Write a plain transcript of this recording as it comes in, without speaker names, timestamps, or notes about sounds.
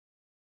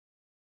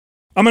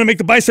I'm going to make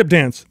the bicep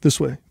dance this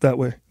way, that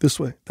way, this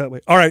way, that way.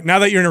 All right, now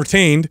that you're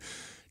entertained,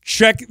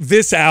 check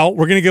this out.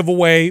 We're going to give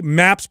away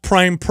MAPS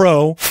Prime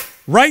Pro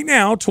right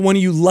now to one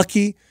of you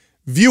lucky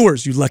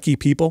viewers, you lucky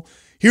people.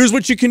 Here's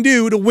what you can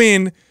do to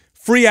win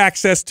free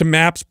access to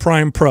MAPS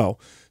Prime Pro.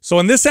 So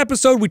in this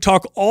episode, we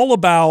talk all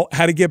about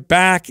how to get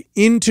back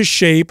into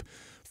shape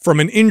from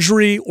an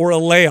injury or a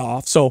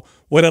layoff. So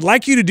what I'd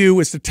like you to do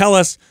is to tell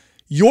us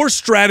your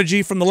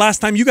strategy from the last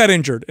time you got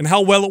injured and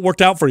how well it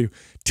worked out for you.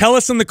 Tell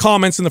us in the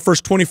comments in the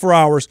first 24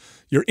 hours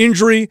your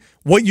injury,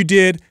 what you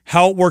did,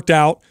 how it worked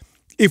out.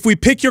 If we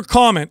pick your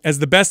comment as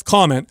the best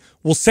comment,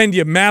 we'll send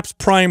you MAPS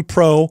Prime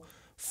Pro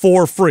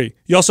for free.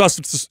 You also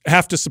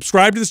have to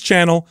subscribe to this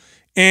channel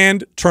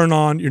and turn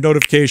on your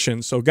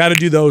notifications. So got to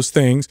do those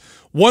things.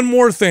 One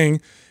more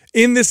thing.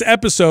 In this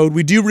episode,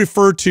 we do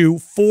refer to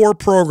 4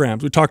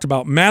 programs. We talked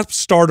about MAPS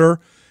Starter,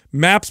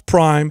 MAPS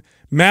Prime,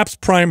 MAPS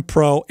Prime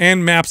Pro,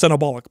 and MAPS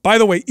Anabolic. By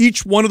the way,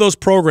 each one of those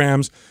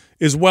programs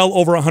is well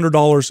over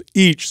 $100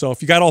 each. So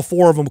if you got all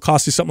 4 of them, it'll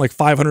cost you something like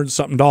 $500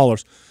 something.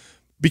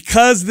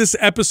 Because this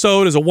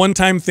episode is a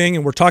one-time thing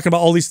and we're talking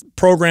about all these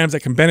programs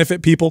that can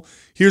benefit people,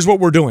 here's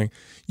what we're doing.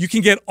 You can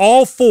get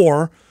all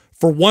 4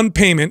 for one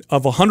payment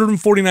of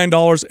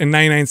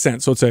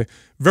 $149.99. So it's a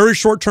very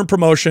short-term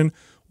promotion.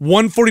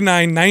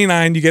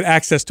 $149.99, you get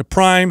access to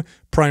Prime,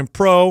 Prime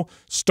Pro,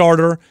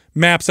 Starter,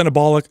 MAPS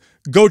Anabolic.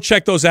 Go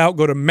check those out.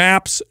 Go to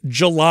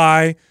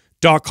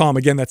mapsjuly.com.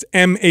 Again, that's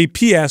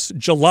MAPS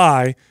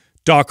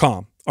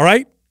July.com. All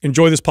right?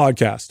 Enjoy this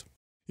podcast.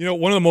 You know,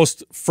 one of the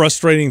most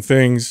frustrating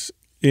things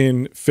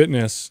in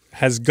fitness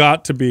has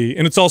got to be,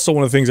 and it's also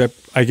one of the things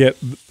I get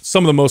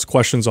some of the most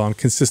questions on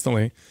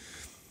consistently,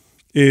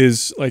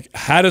 is like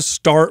how to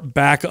start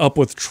back up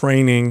with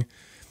training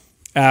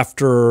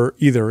after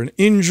either an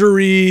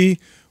injury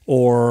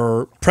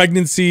or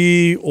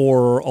pregnancy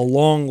or a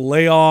long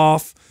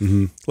layoff.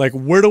 Like,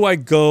 where do I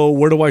go?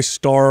 Where do I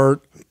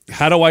start?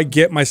 How do I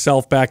get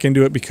myself back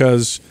into it?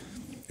 Because,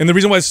 and the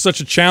reason why it's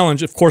such a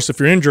challenge, of course, if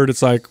you're injured,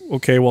 it's like,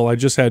 okay, well, I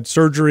just had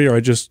surgery or I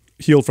just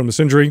healed from this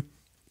injury.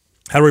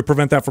 How do we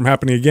prevent that from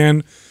happening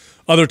again?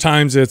 Other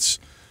times it's,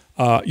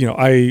 you know,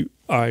 I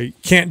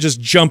can't just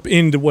jump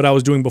into what I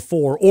was doing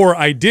before, or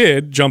I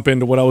did jump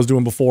into what I was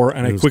doing before,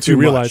 and I quickly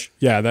realized,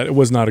 yeah, that it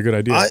was not a good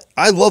idea.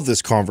 I love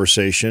this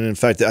conversation. In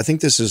fact, I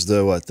think this is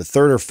the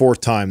 3rd or 4th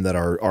time that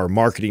our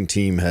marketing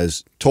team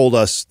has told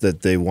us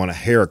that they want to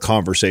hear a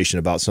conversation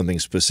about something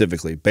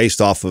specifically based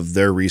off of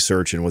their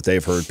research and what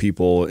they've heard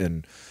people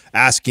and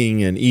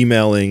asking and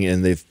emailing,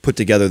 and they've put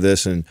together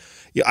this. And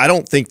yeah, I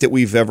don't think that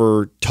we've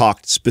ever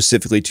talked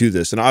specifically to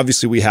this. And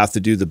obviously we have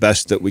to do the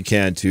best that we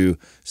can to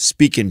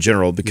speak in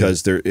general,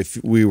 because if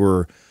we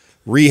were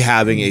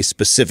rehabbing a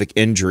specific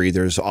injury,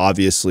 there's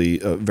obviously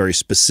very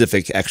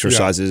specific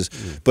exercises.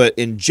 But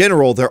in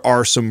general, there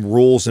are some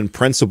rules and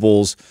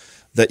principles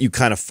that you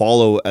kind of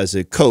follow as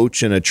a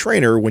coach and a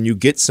trainer when you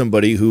get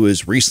somebody who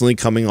is recently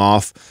coming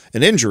off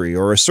an injury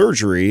or a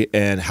surgery,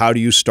 and how do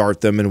you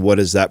start them and what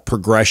does that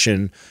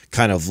progression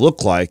kind of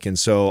look like? And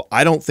so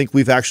I don't think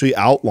we've actually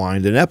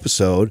outlined an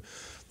episode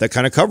that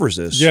kind of covers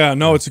this. Yeah,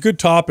 no, it's a good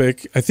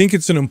topic. I think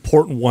it's an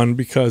important one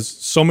because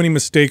so many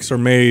mistakes are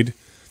made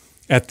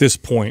at this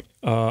point.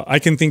 I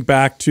can think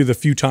back to the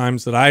few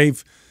times that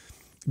I've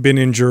been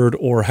injured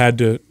or had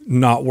to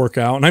not work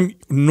out, and I'm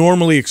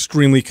normally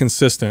extremely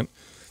consistent.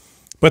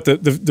 But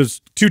there's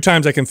 2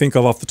 times I can think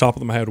of off the top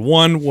of my head.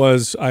 One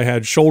was I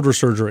had shoulder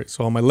surgery.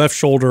 So on my left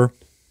shoulder,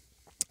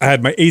 I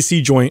had my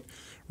AC joint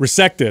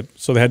resected.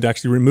 So they had to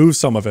actually remove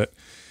some of it.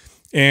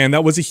 And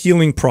that was a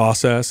healing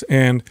process.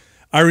 And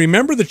I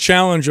remember the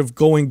challenge of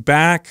going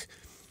back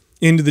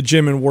into the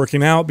gym and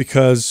working out,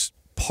 because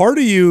part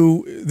of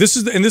you, this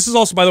is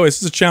also, by the way,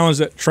 this is a challenge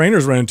that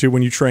trainers run into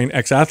when you train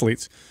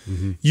ex-athletes.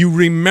 You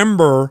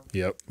remember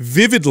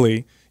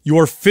vividly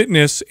your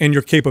fitness and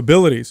your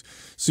capabilities.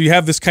 So you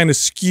have this kind of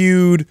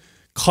skewed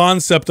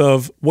concept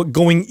of what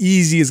going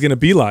easy is going to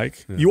be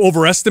like. You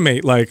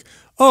overestimate, like,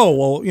 oh,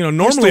 well, you know,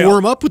 normally to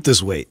warm up with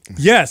this weight.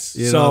 Yes.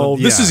 So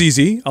this is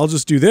easy. I'll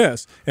just do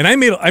this. And I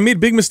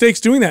made big mistakes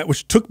doing that,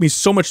 which took me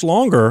so much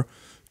longer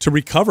to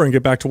recover and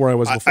get back to where I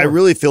was before. I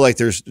really feel like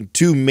there's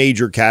 2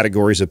 major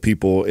categories of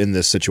people in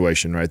this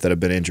situation, right, that have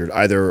been injured.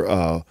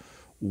 Either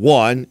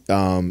one,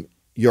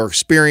 you're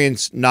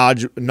experienced,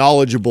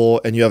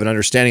 knowledgeable, and you have an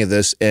understanding of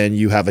this, and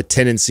you have a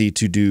tendency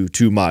to do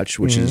too much,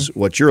 which is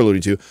what you're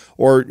alluding to.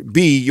 Or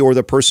B, you're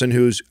the person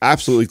who's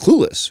absolutely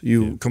clueless.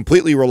 You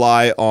completely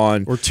rely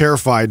on... Or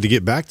terrified to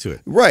get back to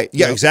it. Right.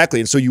 Yeah, exactly.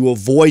 And so you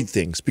avoid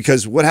things,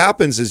 because what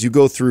happens is you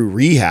go through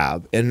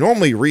rehab, and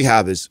normally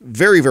rehab is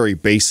very, very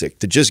basic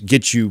to just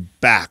get you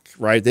back,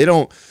 right? They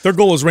don't... Their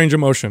goal is range of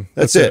motion.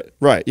 That's it.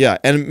 Right, yeah.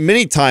 And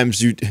many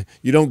times you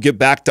don't get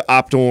back to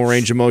optimal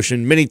range of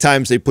motion. Many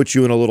times they put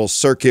you in a little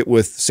circuit circuit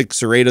with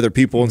 6 or 8 other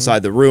people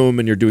inside the room,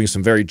 and you're doing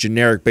some very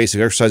generic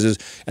basic exercises,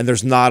 and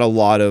there's not a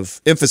lot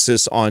of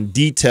emphasis on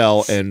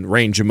detail and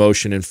range of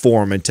motion and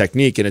form and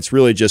technique, and it's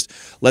really just,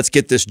 let's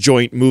get this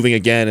joint moving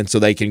again, and so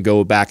they can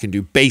go back and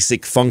do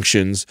basic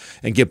functions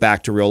and get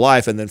back to real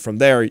life, and then from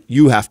there,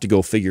 you have to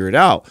go figure it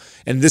out.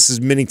 And this is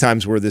many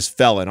times where this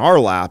fell in our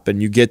lap,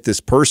 and you get this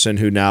person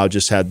who now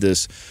just had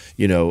this,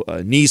 you know,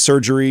 knee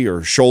surgery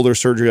or shoulder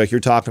surgery like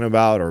you're talking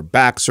about, or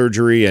back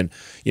surgery, and,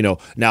 you know,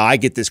 now I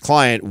get this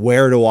client,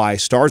 where do I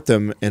start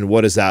them, and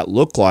what does that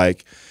look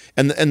like?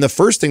 And the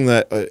first thing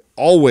that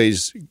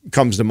always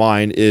comes to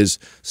mind is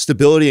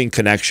stability and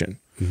connection.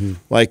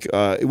 Like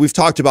we've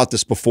talked about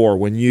this before.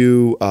 When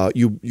you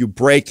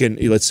break, and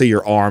let's say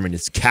your arm, and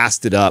it's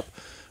casted up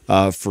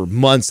for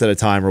months at a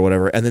time or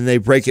whatever, and then they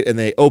break it and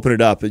they open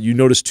it up, and you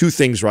notice 2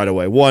 things right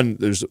away. One,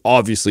 there's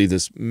obviously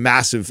this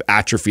massive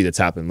atrophy that's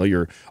happened, like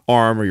your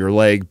arm or your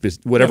leg,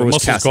 whatever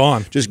was cast,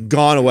 just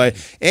gone away,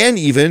 and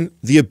even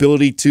the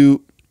ability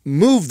to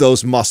move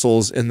those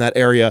muscles in that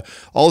area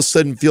all of a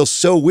sudden feels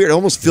so weird. It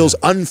almost feels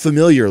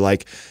unfamiliar,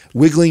 like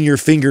wiggling your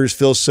fingers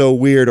feels so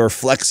weird, or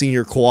flexing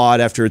your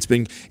quad after it's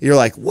been, you're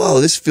like, whoa,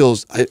 this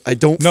feels, I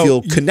don't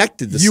feel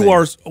connected the same. You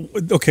are,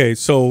 okay,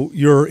 so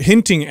you're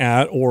hinting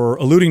at or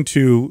alluding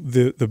to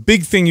the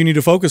big thing you need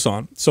to focus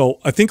on. So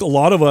I think a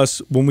lot of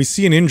us, when we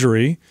see an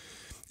injury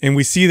and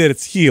we see that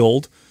it's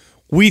healed,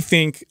 we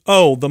think,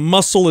 oh, the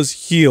muscle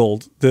is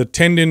healed, the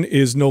tendon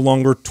is no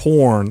longer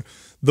torn,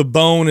 the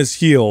bone is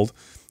healed.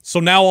 So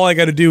now all I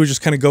got to do is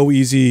just kind of go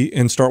easy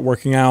and start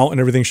working out, and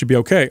everything should be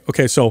okay.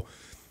 Okay, so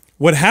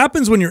what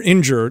happens when you're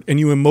injured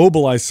and you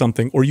immobilize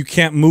something, or you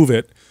can't move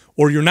it,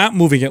 or you're not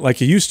moving it like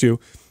you used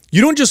to,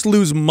 you don't just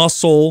lose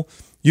muscle,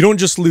 you don't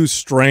just lose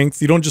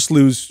strength, you don't just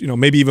lose, you know,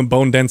 maybe even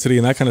bone density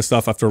and that kind of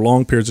stuff after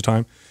long periods of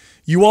time.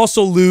 You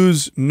also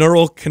lose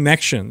neural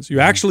connections.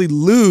 You actually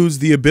lose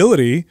the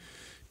ability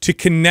to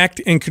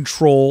connect and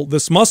control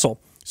this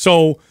muscle.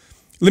 So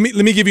let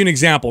me give you an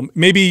example.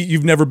 Maybe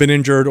you've never been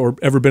injured or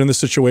ever been in this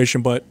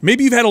situation, but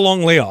maybe you've had a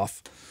long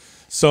layoff.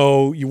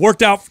 So you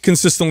worked out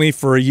consistently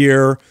for a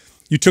year,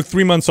 you took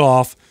 3 months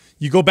off,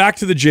 you go back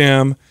to the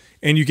gym,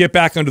 and you get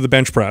back under the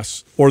bench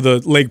press or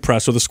the leg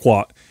press or the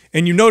squat,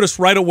 and you notice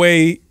right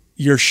away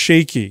you're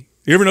shaky.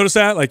 You ever notice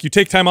that? Like you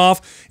take time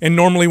off, and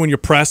normally when you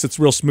press, it's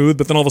real smooth,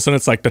 but then all of a sudden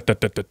it's like,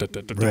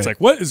 it's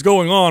like, what is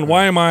going on?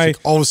 Why am I? Like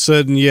all of a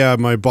sudden, yeah,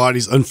 my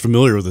body's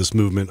unfamiliar with this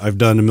movement I've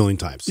done a million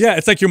times. Yeah,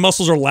 it's like your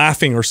muscles are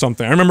laughing or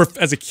something. I remember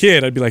as a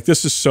kid, I'd be like,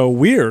 this is so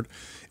weird.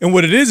 And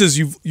what it is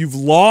you've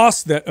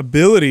lost that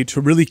ability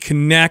to really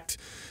connect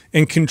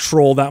and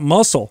control that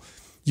muscle.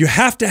 You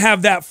have to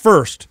have that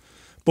first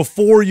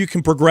before you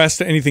can progress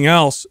to anything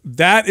else.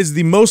 That is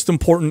the most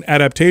important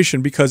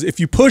adaptation, because if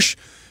you push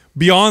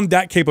beyond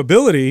that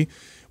capability,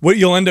 what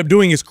you'll end up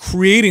doing is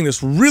creating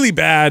this really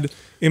bad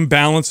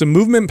imbalance and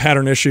movement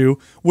pattern issue,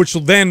 which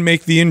will then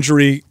make the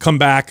injury come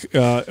back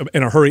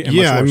in a hurry. And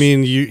yeah, much worse. I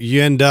mean,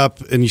 you end up,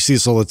 and you see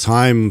this all the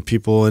time,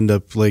 people end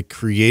up like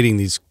creating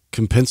these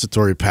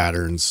compensatory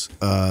patterns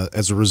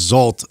as a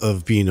result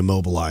of being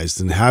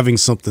immobilized and having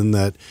something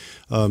that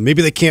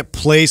maybe they can't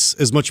place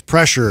as much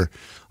pressure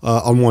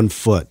on one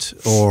foot,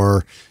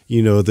 or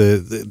you know,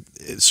 the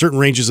certain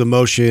ranges of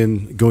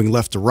motion going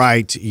left to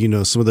right. You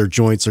know, some of their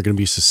joints are going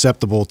to be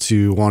susceptible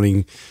to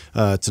wanting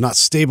to not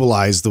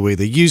stabilize the way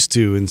they used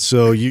to, and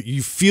so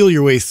you feel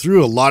your way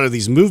through a lot of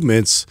these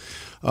movements.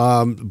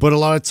 But a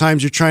lot of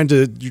times you're trying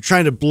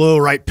to blow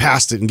right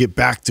past it and get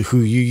back to who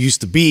you used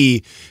to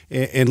be,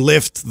 and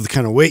lift the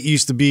kind of weight you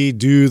used to be,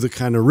 do the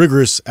kind of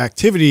rigorous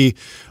activity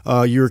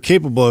you were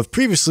capable of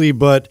previously.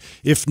 But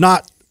if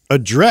not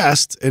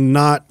addressed and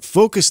not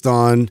focused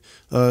on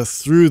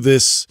through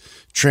this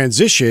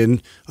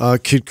transition,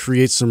 could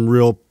create some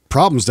real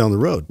problems down the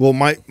road. Well,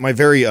 my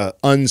very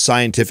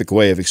unscientific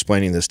way of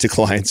explaining this to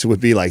clients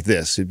would be like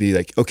this. It'd be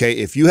like, okay,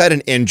 if you had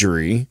an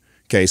injury,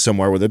 okay,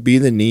 somewhere, whether it be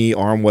the knee,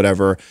 arm,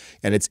 whatever,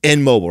 and it's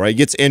immobile, right? It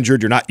gets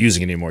injured, you're not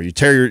using it anymore. You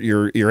tear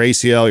your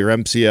ACL, your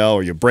MCL,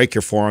 or you break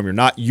your forearm, you're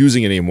not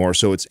using it anymore,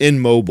 so it's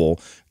immobile,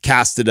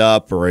 casted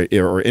up, or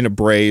in a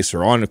brace,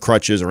 or on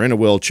crutches, or in a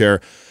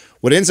wheelchair.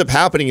 What ends up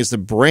happening is the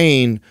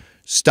brain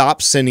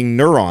stops sending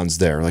neurons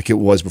there like it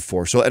was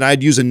before. So, and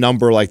I'd use a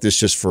number like this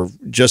just for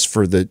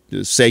the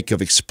sake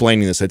of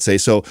explaining this. I'd say,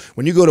 so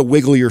when you go to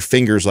wiggle your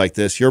fingers like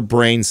this, your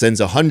brain sends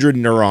 100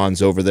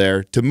 neurons over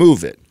there to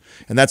move it.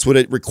 And that's what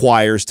it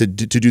requires to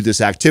do this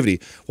activity.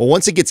 Well,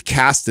 once it gets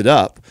casted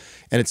up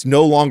and it's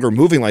no longer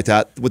moving like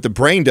that, what the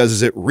brain does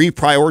is it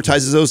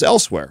reprioritizes those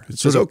elsewhere. It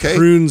says, okay,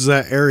 prunes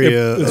that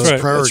area as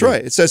priority. That's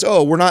right. It says,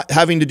 oh, we're not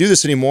having to do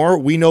this anymore.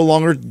 We no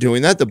longer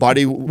doing that. The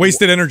body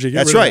wasted energy.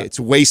 That's right. It's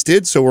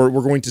wasted. So we're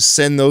going to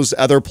send those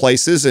other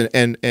places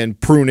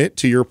and prune it,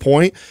 to your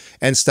point,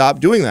 and stop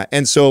doing that.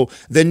 And so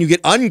then you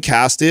get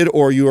uncasted,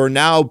 or you are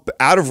now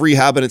out of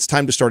rehab and it's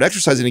time to start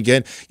exercising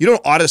again. You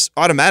don't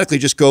automatically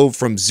just go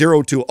from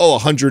 0 to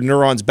 100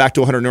 neurons back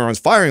to 100 neurons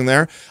firing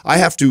there. I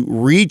have to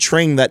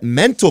retrain that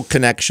mental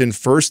connection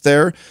first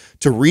there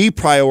to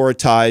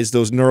reprioritize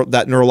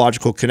that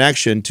neurological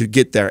connection to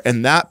get there.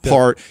 And that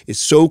part is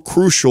so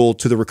crucial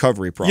to the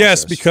recovery process.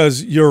 Yes,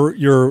 because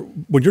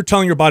when you're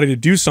telling your body to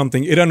do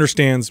something, it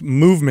understands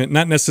movement,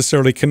 not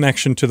necessarily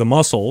connection to the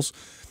muscles.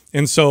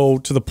 And so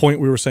to the point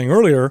we were saying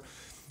earlier,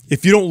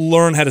 if you don't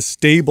learn how to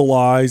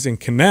stabilize and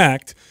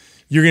connect,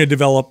 you're going to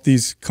develop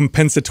these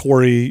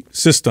compensatory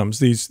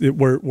systems,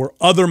 where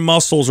other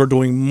muscles are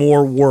doing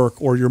more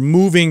work, or you're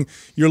moving,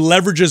 your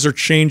leverages are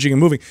changing and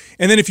moving.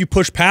 And then if you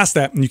push past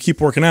that and you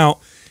keep working out,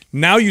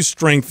 now you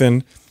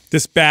strengthen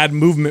this bad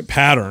movement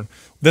pattern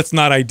that's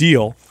not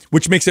ideal,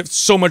 which makes it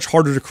so much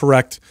harder to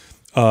correct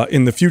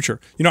in the future.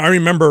 You know, I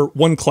remember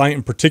one client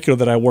in particular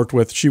that I worked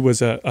with. She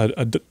was a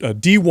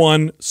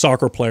D1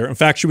 soccer player. In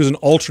fact, she was an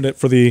alternate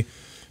for the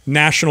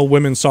national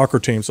women's soccer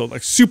team, so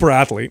like super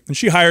athlete. And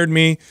she hired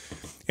me,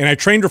 and I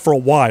trained her for a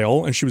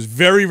while, and she was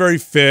very, very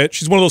fit.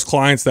 She's one of those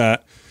clients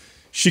that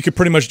she could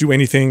pretty much do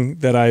anything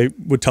that I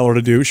would tell her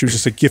to do. She was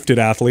just a gifted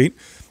athlete.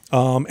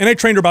 And I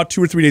trained her about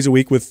 2 or 3 days a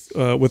week with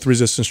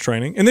resistance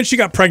training. And then she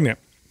got pregnant.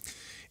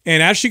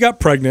 And as she got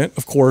pregnant,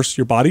 of course,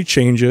 your body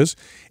changes.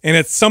 And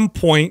at some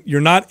point, you're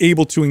not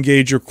able to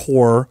engage your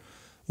core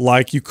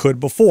like you could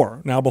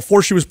before. Now,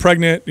 before she was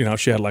pregnant, you know,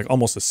 she had like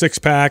almost a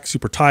six-pack,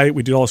 super tight.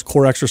 We did all this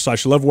core exercise.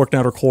 She loved working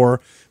out her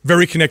core,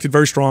 very connected,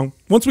 very strong.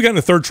 Once we got in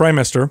the third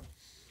trimester,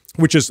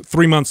 which is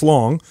 3 months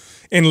long,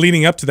 and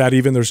leading up to that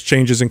even, there's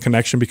changes in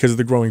connection because of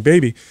the growing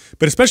baby.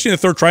 But especially in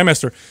the third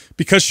trimester,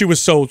 because she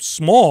was so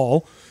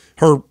small,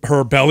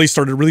 her belly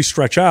started to really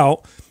stretch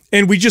out,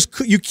 and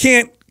you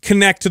can't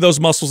connect to those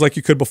muscles like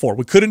you could before.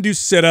 We couldn't do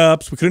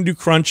sit-ups, we couldn't do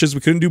crunches, we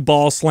couldn't do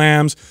ball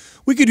slams.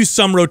 We could do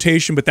some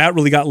rotation, but that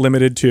really got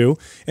limited too.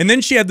 And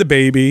then she had the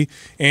baby,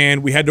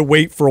 and we had to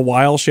wait for a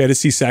while. She had a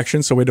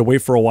C-section, so we had to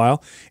wait for a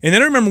while. And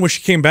then I remember when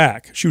she came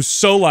back, she was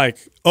so like,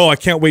 oh, I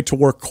can't wait to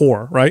work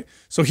core, right?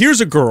 So here's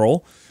a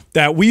girl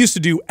that we used to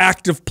do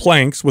active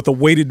planks with a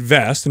weighted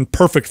vest in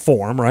perfect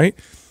form, right?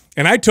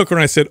 And I took her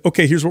and I said,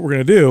 okay, here's what we're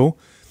going to do.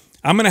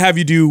 I'm going to have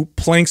you do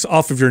planks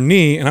off of your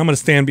knee, and I'm going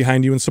to stand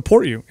behind you and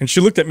support you. And she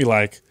looked at me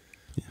like,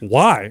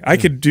 why? I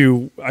could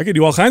do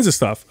all kinds of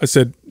stuff. I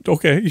said,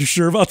 okay, you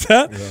sure about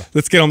that? Yeah.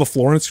 Let's get on the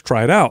floor and let's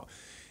try it out.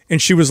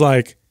 And she was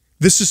like,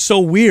 this is so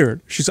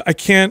weird. She said, I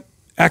can't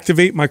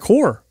activate my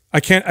core. I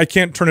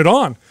can't turn it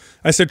on.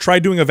 I said, try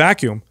doing a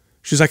vacuum.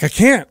 She's like, I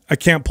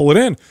can't pull it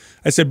in.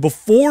 I said,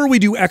 before we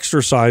do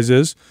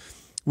exercises,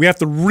 we have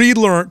to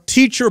relearn,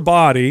 teach your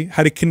body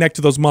how to connect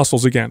to those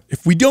muscles again.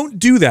 If we don't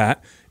do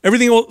that,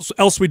 everything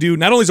else we do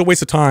not only is a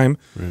waste of time,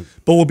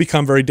 but will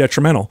become very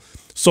detrimental.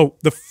 So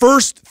the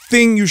first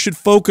thing you should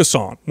focus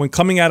on when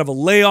coming out of a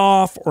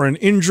layoff or an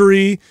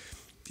injury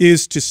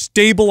is to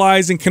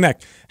stabilize and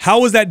connect.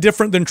 How is that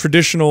different than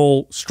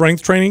traditional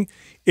strength training?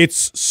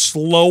 It's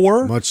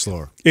slower. Much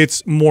slower.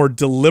 It's more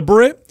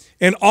deliberate.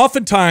 And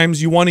oftentimes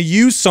you want to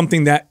use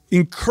something that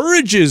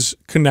encourages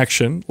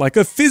connection, like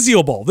a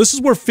physio ball. This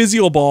is where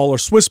physio ball or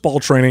Swiss ball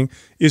training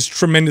is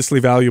tremendously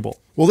valuable.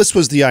 Well, this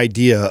was the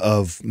idea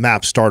of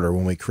Map Starter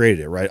when we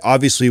created it, right?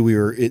 Obviously, we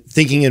were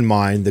thinking in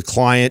mind the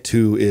client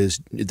who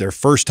is their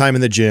first time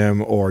in the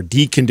gym or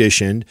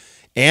deconditioned,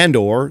 and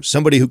or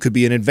somebody who could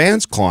be an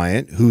advanced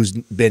client who's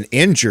been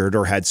injured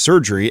or had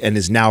surgery and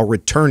is now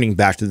returning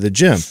back to the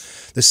gym.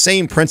 The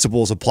same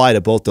principles apply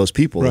to both those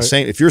people. Right. The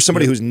same. If you're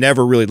somebody who's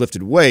never really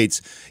lifted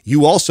weights,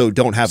 you also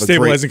don't have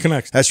stabilize and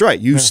connect. That's right.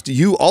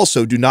 You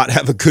also do not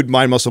have a good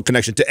mind-muscle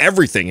connection to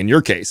everything in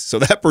your case. So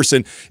that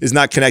person is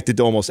not connected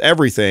to almost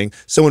everything.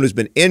 Someone who's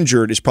been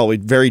injured is probably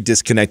very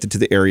disconnected to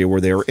the area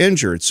where they were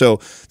injured. So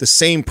the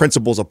same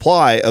principles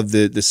apply of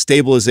the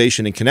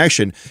stabilization and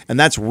connection, and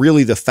that's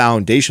really the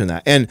foundation of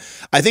that. And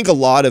I think a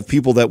lot of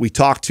people that we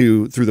talk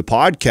to through the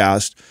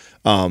podcast,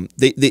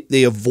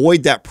 they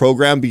avoid that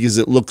program because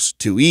it looks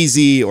too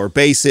easy or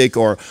basic,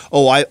 or,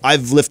 oh,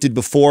 I've lifted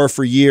before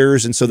for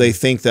years, and so they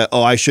think that,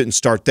 oh, I shouldn't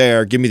start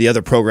there. Give me the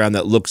other program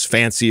that looks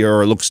fancier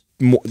or looks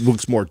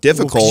more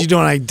difficult. Well, 'cause you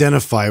don't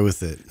identify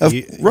with it.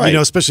 Right. You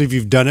know, especially if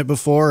you've done it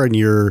before and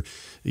you're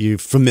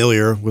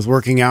familiar with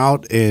working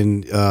out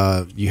and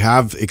you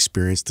have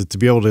experience to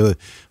be able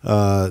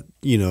to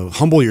you know,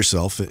 humble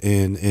yourself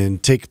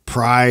and take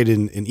pride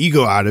and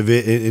ego out of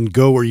it and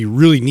go where you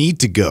really need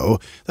to go.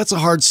 That's a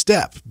hard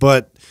step,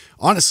 but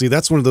honestly,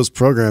 that's one of those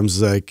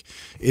programs, like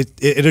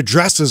it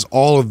addresses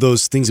all of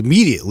those things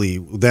immediately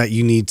that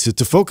you need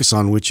to focus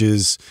on, which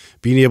is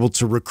being able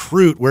to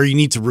recruit where you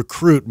need to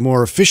recruit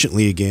more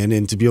efficiently again,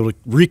 and to be able to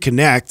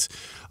reconnect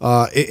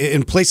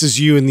and places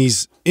you in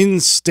these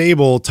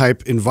unstable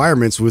type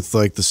environments with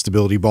like the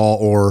stability ball,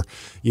 or,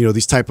 you know,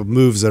 these type of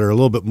moves that are a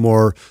little bit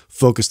more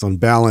focused on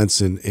balance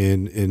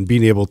and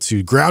being able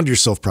to ground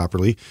yourself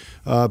properly.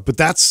 But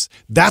that's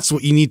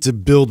what you need to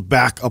build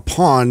back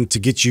upon to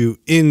get you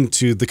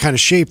into the kind of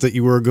shape that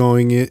you were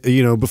going,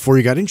 you know, before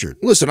you got injured.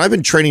 Listen, I've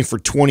been training for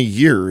 20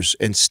 years,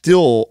 and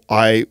still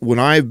when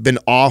I've been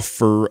off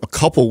for a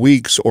couple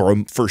weeks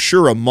or for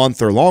sure a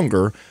month or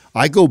longer,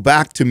 I go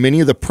back to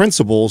many of the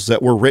principles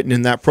that were written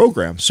in that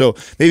program. So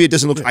maybe it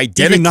doesn't look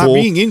identical Even not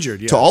being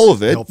injured, to all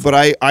of it,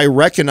 but I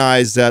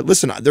recognize that,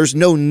 listen, there's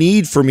no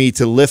need for me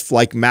to lift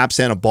like MAPS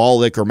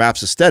Anabolic or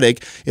MAPS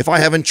Aesthetic if I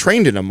haven't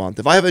trained in a month.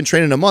 If I haven't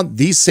trained in a month,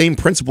 these same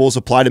principles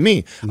apply to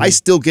me. I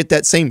still get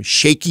that same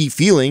shaky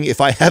feeling if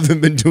I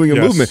haven't been doing a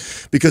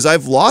movement, because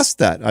I've lost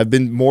that. I've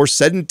been more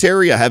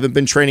sedentary. I haven't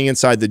been training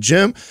inside the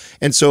gym.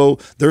 And so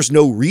there's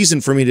no reason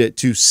for me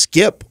to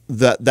skip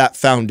that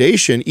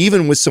foundation,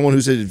 even with someone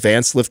who's an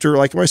advanced lifter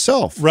like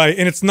myself. Right.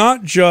 And it's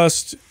not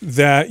just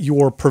that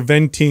you're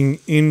preventing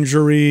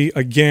injury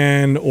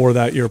again, or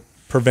that you're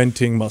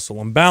preventing muscle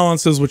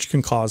imbalances, which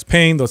can cause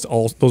pain. Those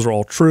are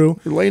all true.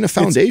 You're laying a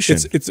foundation.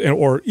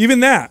 Or even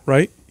that,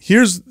 right?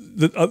 Here's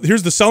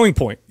the selling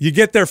point. You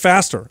get there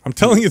faster. I'm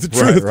telling you the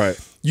truth. Right.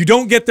 You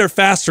don't get there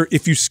faster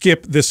if you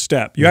skip this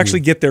step. You actually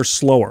get there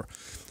slower.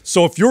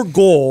 So if your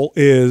goal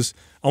is,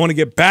 I want to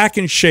get back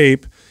in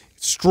shape,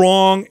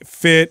 strong,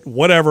 fit,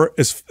 whatever,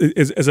 as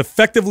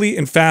effectively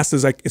and fast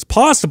as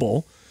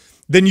possible,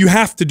 then you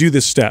have to do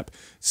this step.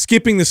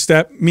 Skipping this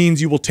step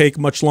means you will take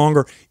much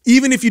longer,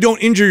 even if you don't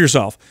injure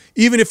yourself.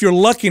 Even if you're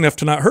lucky enough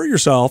to not hurt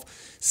yourself,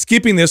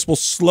 skipping this will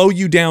slow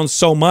you down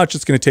so much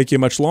it's going to take you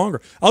much longer.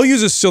 I'll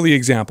use a silly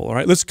example, all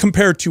right? Let's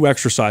compare two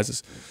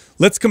exercises.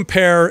 Let's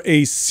compare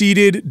a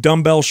seated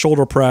dumbbell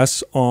shoulder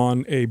press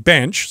on a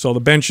bench. So the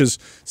bench is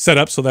set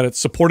up so that it's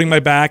supporting my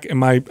back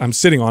and I'm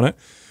sitting on it,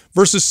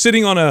 versus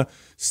sitting on a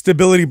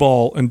stability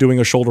ball and doing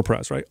a shoulder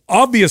press, right?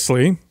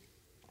 Obviously,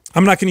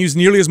 I'm not going to use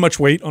nearly as much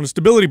weight on a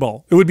stability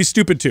ball. It would be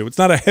stupid to. It's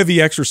not a heavy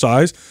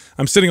exercise.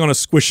 I'm sitting on a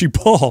squishy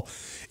ball.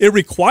 It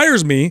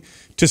requires me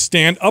to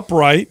stand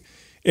upright.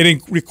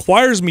 It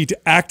requires me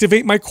to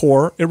activate my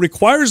core. It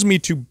requires me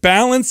to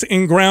balance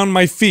and ground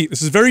my feet.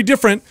 This is very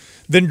different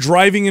than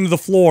driving into the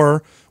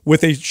floor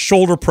with a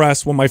shoulder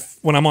press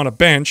when I'm on a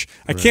bench.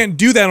 I can't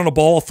do that on a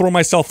ball. I'll throw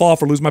myself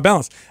off or lose my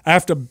balance. I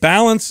have to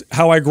balance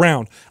how I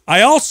ground.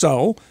 I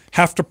also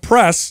have to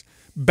press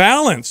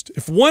balanced.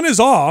 If one is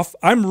off,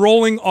 I'm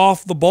rolling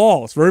off the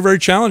ball. It's very, very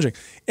challenging.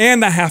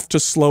 And I have to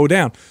slow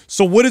down.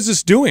 So what is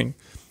this doing?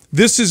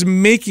 This is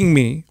making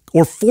me,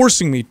 or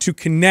forcing me, to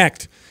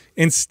connect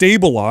and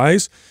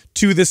stabilize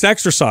to this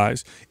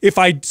exercise. If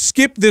I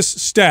skip this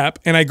step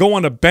and I go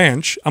on a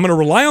bench, I'm going to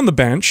rely on the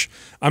bench.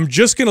 I'm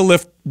just going to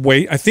lift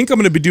weight. I think I'm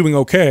going to be doing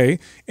okay.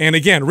 And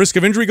again, risk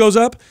of injury goes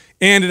up,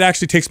 and it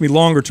actually takes me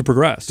longer to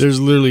progress. There's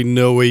literally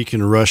no way you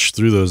can rush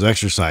through those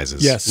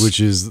exercises. Yes. Which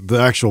is the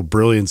actual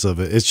brilliance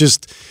of it. It's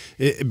just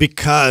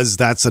because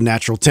that's a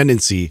natural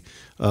tendency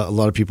a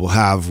lot of people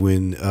have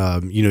when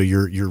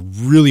you're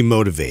really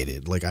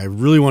motivated. Like, I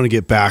really want to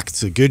get back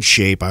to good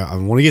shape. I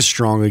want to get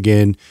strong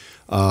again.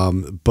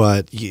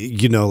 But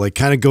like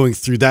kind of going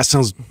through that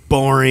sounds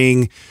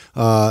boring.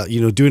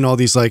 Doing all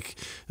these like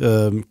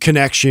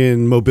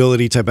connection,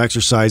 mobility type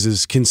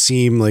exercises can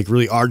seem like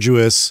really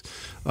arduous.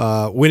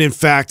 When in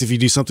fact, if you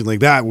do something like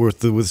that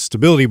with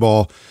stability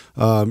ball,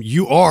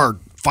 you are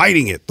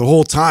fighting it the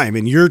whole time,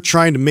 and you're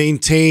trying to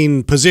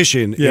maintain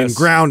position and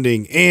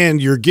grounding,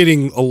 and you're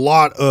getting a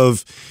lot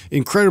of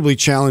incredibly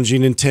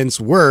challenging, intense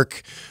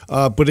work,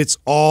 but it's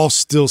all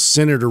still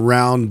centered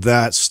around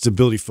that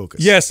stability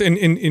focus. Yes,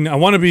 and I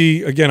want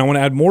to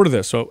add more to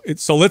this.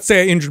 So let's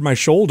say I injured my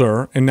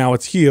shoulder and now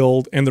it's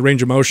healed and the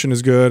range of motion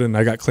is good and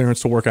I got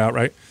clearance to work out,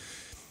 right?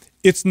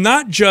 It's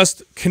not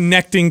just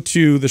connecting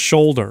to the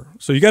shoulder.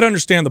 So you got to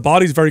understand the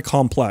body's very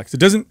complex. It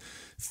doesn't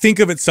think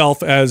of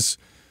itself as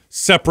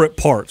separate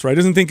parts, right? It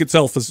doesn't think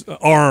itself as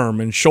arm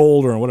and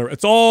shoulder and whatever.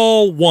 It's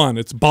all one.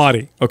 It's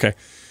body. Okay.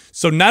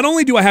 So not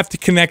only do I have to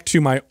connect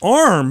to my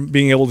arm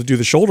being able to do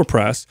the shoulder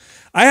press,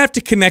 I have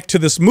to connect to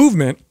this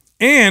movement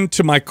and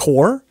to my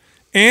core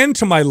and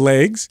to my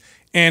legs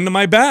and to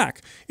my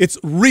back. It's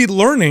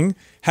relearning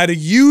how to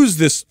use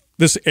this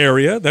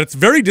area that it's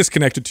very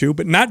disconnected to,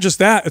 but not just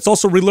that, it's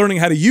also relearning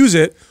how to use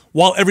it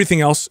while everything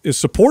else is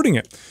supporting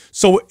it.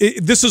 So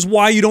this is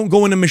why you don't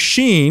go in a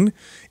machine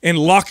and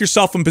lock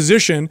yourself in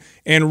position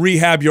and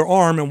rehab your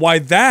arm, and why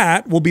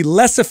that will be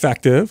less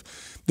effective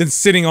than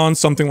sitting on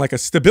something like a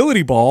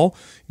stability ball,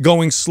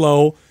 going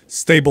slow,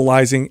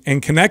 stabilizing,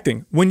 and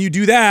connecting. When you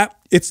do that,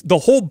 it's the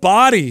whole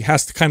body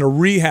has to kind of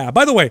rehab.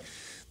 By the way,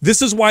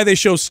 this is why they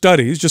show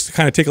studies, just to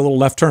kind of take a little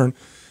left turn.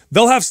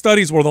 They'll have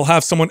studies where they'll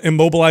have someone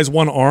immobilize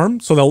one arm,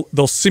 so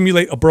they'll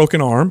simulate a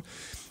broken arm,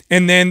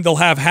 and then they'll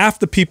have half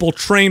the people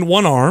train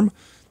one arm,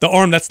 the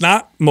arm that's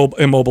not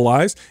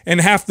immobilized, and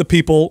half the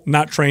people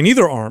not train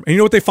either arm. And you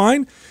know what they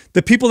find?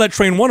 The people that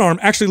train one arm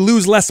actually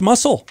lose less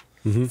muscle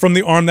from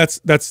the arm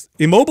that's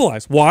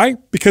immobilized. Why?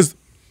 Because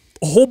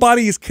the whole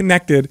body is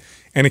connected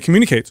and it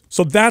communicates.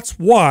 So that's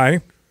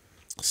why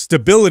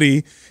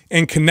stability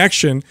and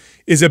connection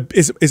is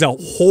a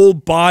whole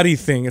body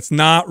thing. It's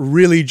not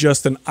really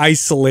just an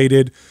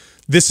isolated,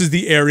 this is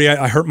the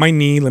area, I hurt my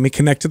knee, let me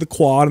connect to the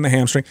quad and the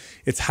hamstring.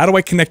 It's how do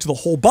I connect to the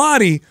whole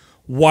body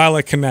while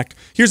I connect.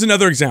 Here's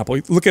another example.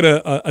 Look at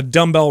a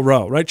dumbbell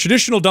row, right?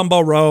 Traditional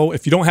dumbbell row,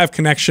 if you don't have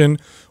connection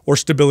or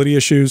stability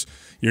issues,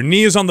 your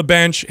knee is on the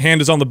bench, hand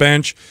is on the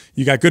bench,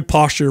 you got good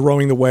posture, you're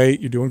rowing the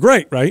weight, you're doing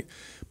great, right?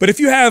 But if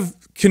you have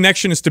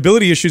connection and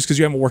stability issues because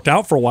you haven't worked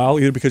out for a while,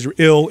 either because you're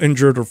ill,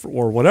 injured,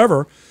 or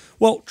whatever,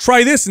 well,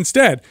 try this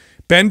instead.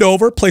 Bend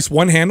over, place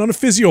one hand on a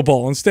physio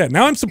ball instead.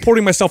 Now I'm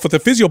supporting myself with a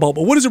physio ball,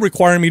 but what does it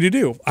require me to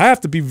do? I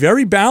have to be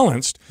very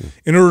balanced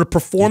in order to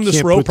perform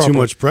this row properly. You can't put too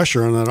much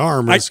pressure on that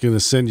arm, or it's going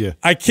to send you.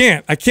 I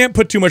can't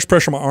put too much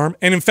pressure on my arm.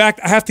 And in fact,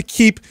 I have to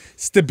keep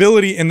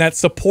stability in that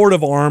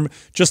supportive arm,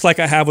 just like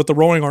I have with the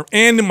rowing arm,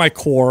 and in my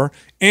core,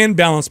 and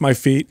balance my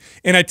feet.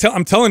 And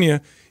I'm telling you,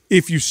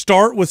 if you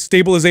start with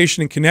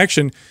stabilization and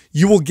connection,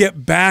 you will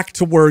get back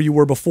to where you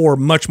were before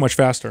much, much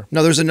faster.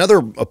 Now, there's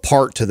another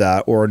part to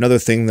that, or another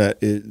thing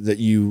that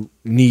you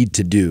need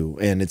to do,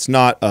 and it's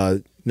not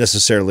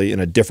necessarily in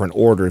a different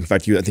order. In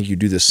fact, I think you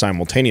do this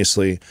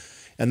simultaneously,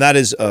 and that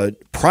is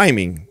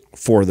priming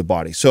for the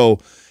body. So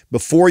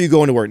before you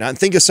go into work, now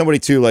think of somebody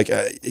too, like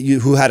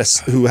who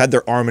had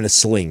their arm in a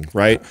sling,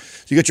 right?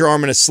 So you get your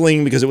arm in a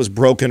sling because it was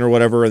broken or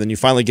whatever, and then you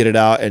finally get it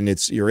out, and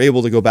you're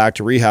able to go back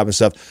to rehab and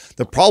stuff.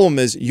 The problem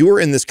is you are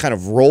in this kind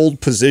of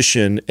rolled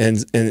position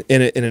and in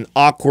an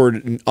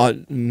awkward,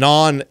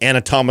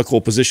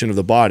 non-anatomical position of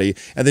the body,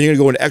 and then you're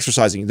gonna go into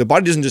exercising. The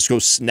body doesn't just go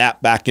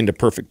snap back into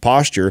perfect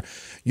posture.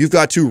 You've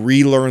got to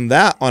relearn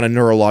that on a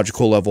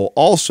neurological level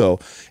also.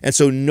 And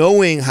so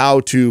knowing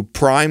how to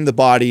prime the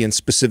body in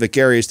specific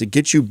areas to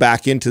get you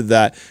back into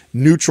that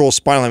neutral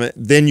spinal alignment,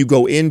 then you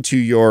go into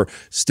your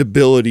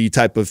stability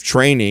type of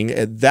training.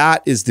 And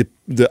that is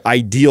the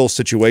ideal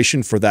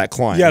situation for that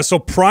client. Yeah, so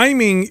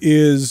priming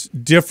is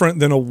different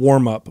than a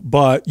warm-up,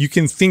 but you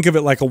can think of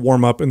it like a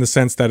warm-up in the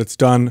sense that it's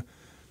done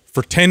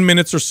for 10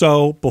 minutes or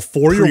so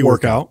before your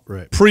workout,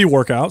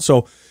 pre-workout.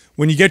 So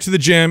when you get to the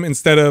gym,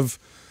 instead of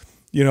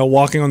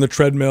walking on the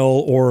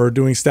treadmill or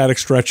doing static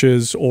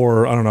stretches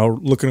or, I don't know,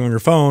 looking on your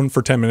phone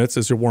for 10 minutes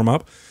as your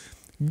warm-up,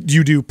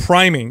 you do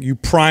priming. You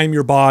prime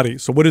your body.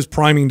 So what does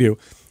priming do?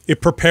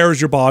 It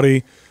prepares your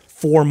body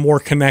for more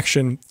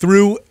connection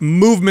through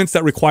movements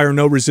that require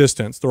no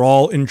resistance. They're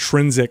all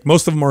intrinsic.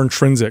 Most of them are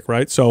intrinsic,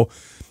 right? So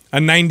a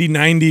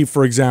 90-90,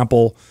 for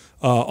example,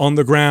 on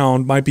the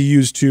ground might be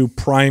used to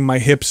prime my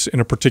hips in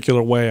a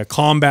particular way. A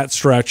combat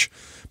stretch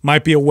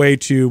might be a way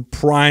to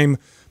prime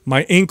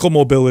my ankle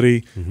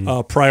mobility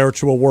prior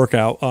to a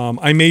workout.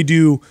 I may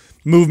do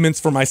movements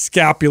for my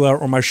scapula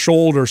or my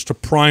shoulders to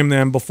prime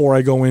them before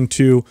I go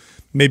into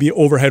maybe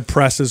overhead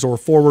presses or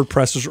forward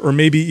presses or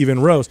maybe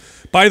even rows.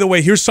 By the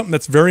way, here's something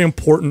that's very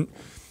important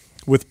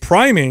with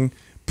priming.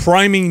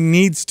 Priming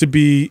needs to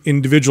be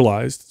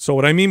individualized. So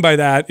what I mean by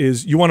that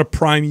is you want to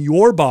prime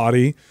your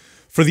body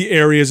for the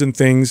areas and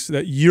things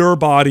that your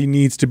body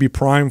needs to be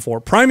primed for.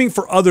 Priming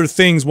for other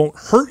things won't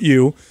hurt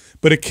you,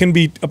 but it can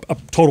be a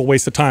total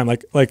waste of time.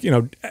 Like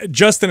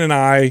Justin and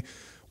I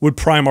would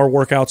prime our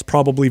workouts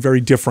probably very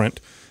different.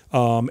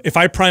 If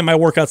I prime my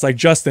workouts like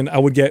Justin, I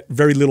would get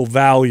very little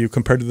value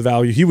compared to the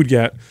value he would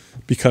get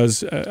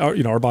because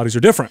our bodies are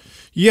different.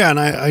 Yeah, and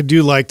I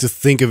do like to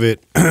think of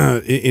it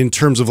in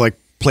terms of like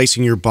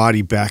placing your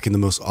body back in the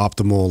most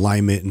optimal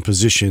alignment and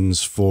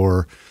positions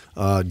for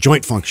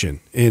joint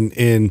function.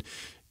 And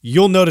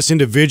you'll notice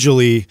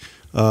individually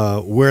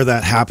where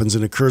that happens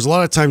and occurs. A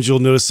lot of times you'll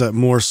notice that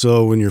more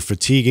so when you're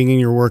fatiguing in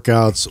your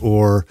workouts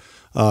or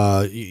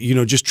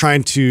just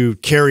trying to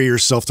carry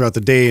yourself throughout the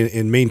day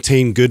and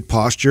maintain good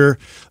posture.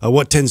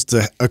 What tends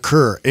to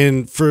occur,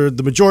 and for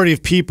the majority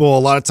of people, a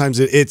lot of times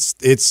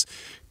it's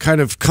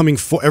kind of coming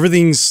for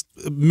everything's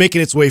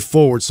making its way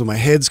forward. So my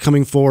head's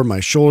coming forward, my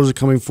shoulders are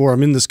coming forward.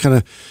 I'm in this kind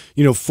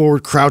of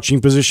forward crouching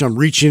position. I'm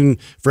reaching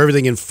for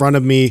everything in front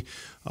of me.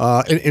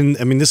 And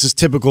I mean, this is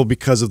typical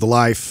because of the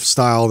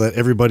lifestyle that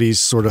everybody's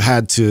sort of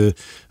had to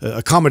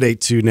accommodate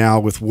to now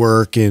with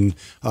work and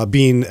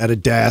being at a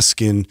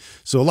desk. And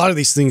so a lot of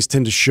these things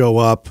tend to show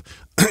up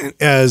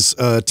as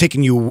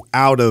taking you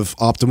out of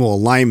optimal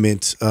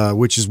alignment,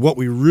 which is what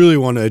we really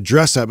want to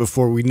address that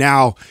before we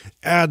now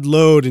add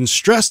load and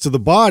stress to the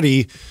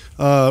body,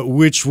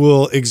 which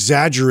will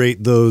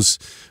exaggerate those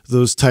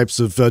types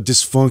of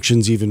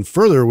dysfunctions even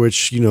further,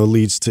 which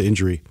leads to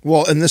injury.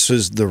 Well, and this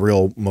is the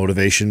real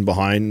motivation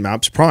behind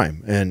MAPS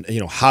Prime. And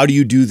how do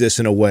you do this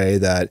in a way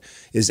that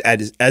is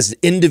as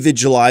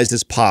individualized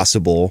as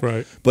possible,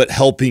 right, but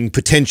helping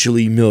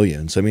potentially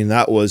millions? I mean,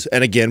 that was,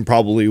 and again,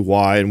 probably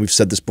why, and we've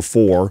said this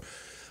before,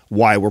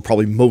 why we're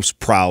probably most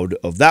proud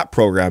of that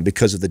program,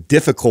 because of the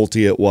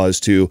difficulty it was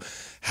to,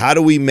 how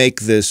do we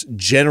make this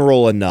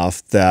general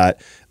enough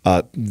that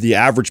the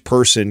average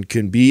person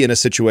can be in a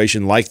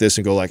situation like this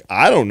and go like,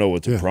 I don't know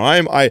what to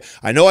prime. I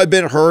know I've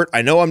been hurt.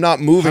 I know I'm not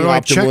moving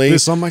optimally. Check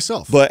this on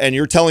myself? And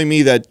you're telling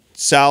me that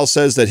Sal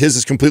says that his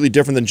is completely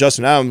different than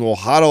Justin Adams.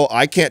 Well,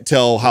 I can't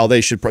tell how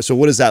they should. So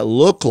what does that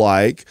look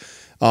like?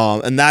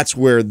 And that's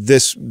where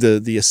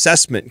the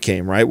assessment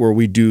came, right? Where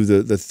we do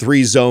the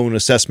 3-zone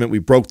assessment. We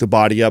broke the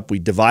body up. We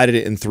divided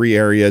it in 3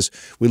 areas.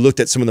 We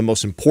looked at some of the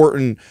most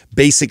important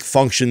basic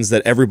functions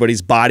that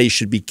everybody's body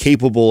should be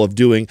capable of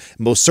doing,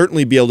 most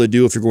certainly be able to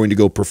do if you're going to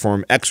go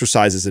perform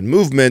exercises and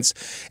movements,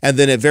 and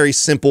then a very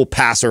simple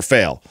pass or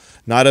fail.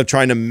 not of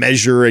trying to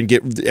measure and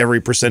get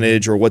every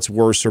percentage or what's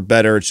worse or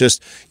better. It's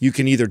just you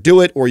can either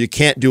do it or you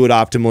can't do it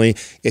optimally.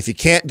 If you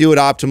can't do it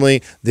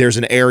optimally, there's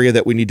an area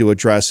that we need to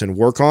address and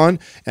work on.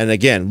 And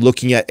again,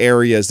 looking at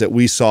areas that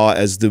we saw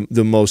as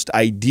the most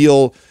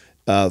ideal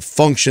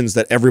functions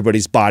that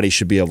everybody's body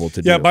should be able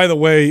to do. Yeah, by the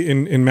way,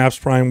 in MAPS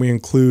Prime, we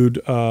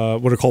include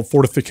what are called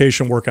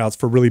fortification workouts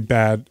for really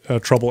bad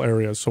trouble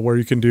areas. So where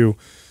you can do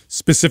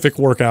specific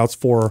workouts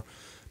for,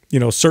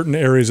 certain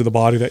areas of the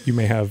body that you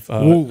may have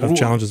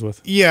challenges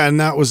with. Yeah, and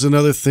that was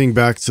another thing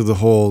back to the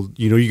whole,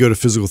 you go to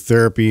physical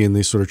therapy and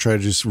they sort of try to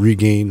just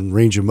regain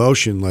range of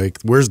motion. Like,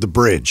 where's the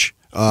bridge?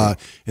 And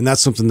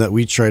that's something that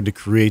we tried to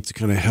create to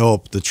kind of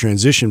help the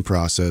transition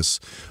process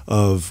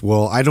of,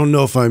 well, I don't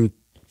know if I'm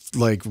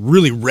like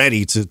really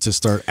ready to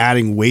start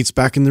adding weights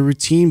back in the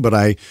routine, but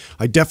I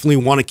definitely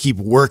want to keep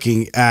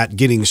working at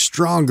getting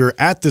stronger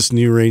at this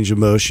new range of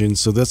motion.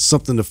 So that's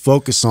something to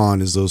focus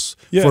on, is those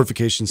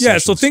fortification sessions. Yeah,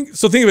 so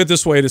think of it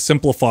this way to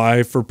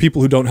simplify for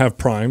people who don't have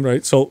Prime,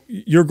 right? So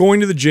you're going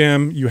to the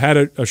gym, you had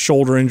a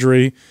shoulder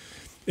injury,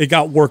 it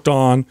got worked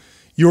on.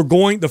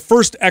 The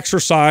first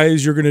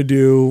exercise you're going to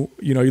do,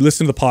 you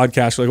listen to the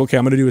podcast, you're like, okay,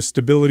 I'm going to do a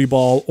stability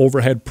ball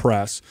overhead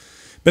press.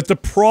 But the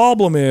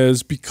problem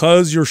is,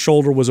 because your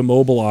shoulder was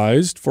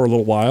immobilized for a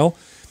little while,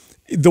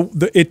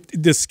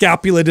 the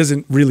scapula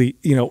doesn't really,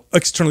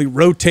 externally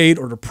rotate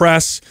or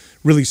depress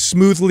really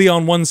smoothly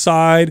on one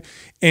side.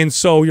 And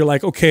so you're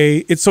like,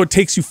 okay, so it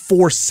takes you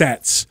 4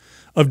 sets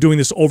of doing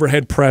this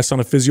overhead press on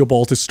a physio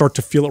ball to start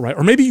to feel it right.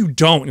 Or maybe you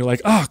don't. And you're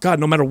like, oh God,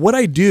 no matter what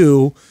I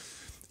do,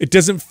 it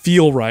doesn't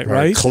feel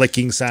right?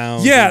 Clicking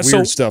sounds,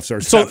 weird stuff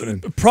starts happening.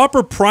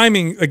 Proper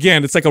priming,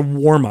 again, it's like a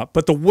warm-up,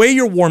 but the way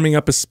you're warming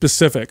up is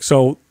specific.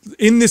 So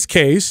in this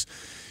case,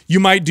 you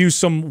might do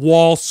some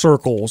wall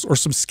circles or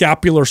some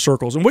scapular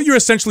circles. And what you're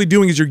essentially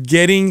doing is you're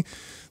getting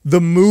the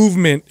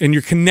movement and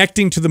you're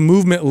connecting to the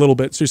movement a little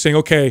bit. So you're saying,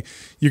 okay,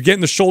 you're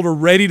getting the shoulder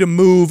ready to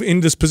move in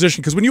this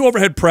position. Because when you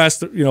overhead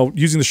press,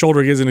 using the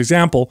shoulder as an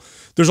example,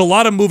 there's a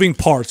lot of moving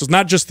parts. It's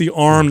not just the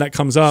arm that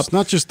comes up. It's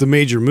not just the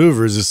major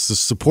movers, it's the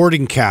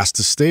supporting cast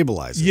to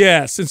stabilize it.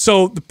 Yes, and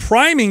so the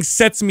priming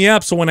sets me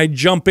up so when I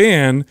jump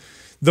in,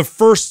 the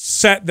first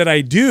set that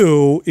I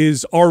do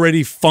is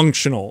already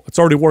functional. It's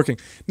already working.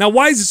 Now,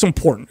 why is this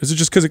important? Is it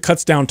just because it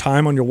cuts down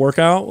time on your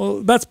workout?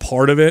 Well, that's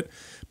part of it.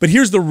 But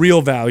here's the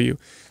real value.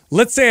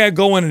 Let's say I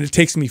go in and it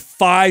takes me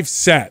 5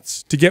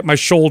 sets to get my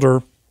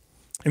shoulder,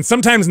 and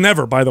sometimes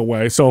never, by the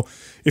way. So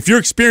if you're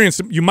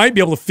experienced, you might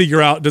be able to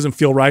figure out it doesn't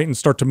feel right and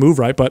start to move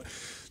right. But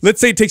let's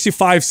say it takes you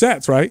 5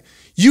 sets, right?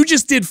 You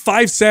just did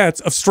 5 sets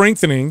of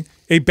strengthening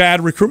a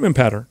bad recruitment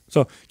pattern.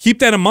 So keep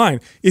that in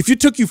mind. If it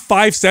took you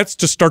 5 sets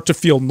to start to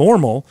feel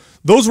normal,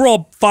 those were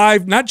all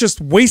 5, not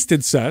just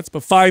wasted sets,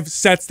 but 5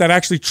 sets that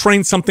actually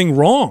trained something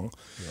wrong.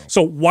 Yeah.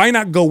 So why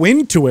not go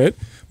into it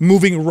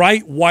moving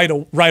right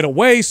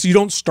away so you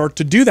don't start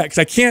to do that? Because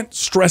I can't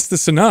stress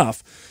this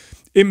enough.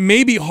 It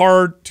may be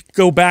hard to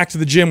go back to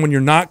the gym when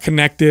you're not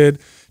connected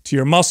to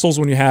your muscles,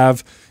 when you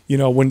have,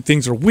 when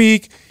things are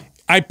weak.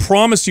 I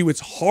promise you it's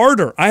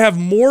harder. I have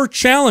more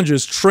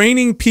challenges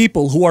training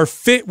people who are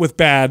fit with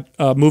bad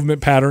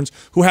movement patterns,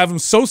 who have them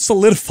so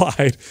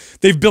solidified,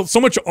 they've built so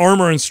much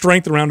armor and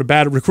strength around a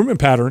bad recruitment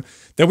pattern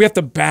that we have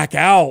to back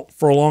out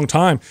for a long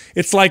time.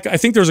 It's like, I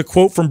think there's a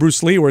quote from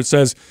Bruce Lee where it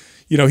says,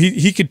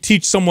 he could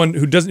teach someone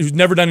who's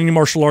never done any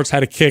martial arts how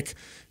to kick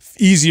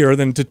easier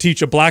than to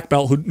teach a black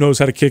belt who knows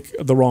how to kick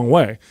the wrong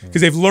way,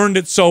 because they've learned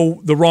it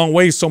the wrong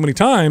way so many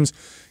times.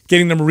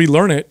 Getting them to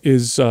relearn it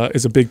is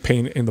a big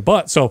pain in the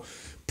butt. So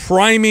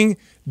priming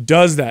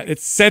does that. It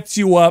sets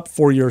you up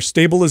for your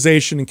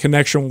stabilization and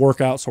connection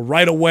workout. So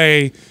right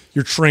away,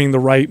 you're training the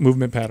right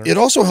movement pattern. It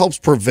also helps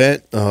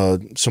prevent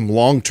some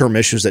long-term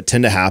issues that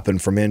tend to happen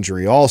from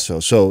injury also.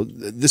 So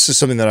this is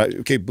something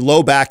that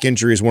low back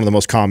injury is one of the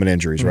most common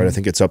injuries, right? I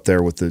think it's up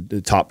there with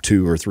the top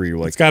 2 or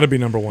 3. It's got to be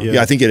number 1.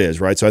 Yeah, I think it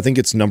is, right? So I think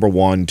it's number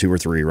 1, 2, or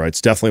 3, right?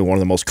 It's definitely one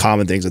of the most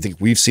common things. I think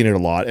we've seen it a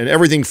lot. And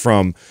everything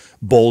from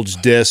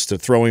bulged discs to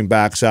throwing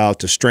backs out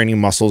to straining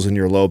muscles in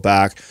your low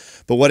back.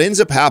 But what ends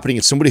up happening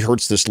is somebody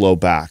hurts this low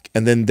back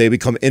and then they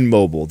become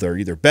immobile. They're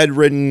either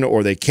bedridden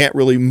or they can't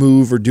really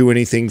move or do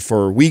anything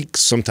for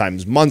weeks,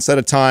 sometimes months at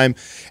a time.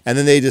 And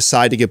then they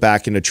decide to get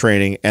back into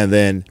training. And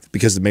then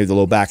because maybe the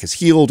low back is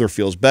healed or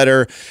feels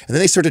better, and then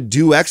they start to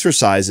do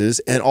exercises,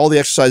 and all the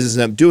exercises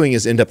end up doing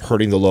is end up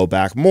hurting the low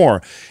back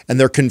more. And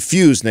they're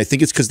confused, and they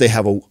think it's because they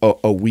have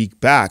a weak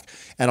back.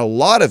 And a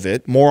lot of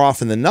it, more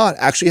often than not,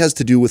 actually has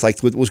to do with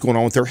what was going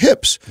on with their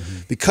hips.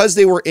 Because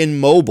they were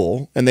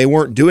immobile and they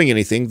weren't doing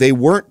anything, they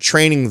weren't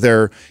training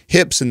their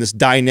hips and this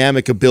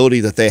dynamic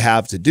ability that they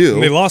have to do.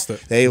 And they lost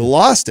it. They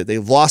lost it. They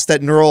lost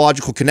that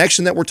neurological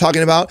connection that we're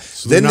talking about.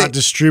 So they're not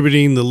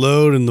distributing the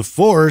load and the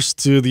force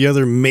to the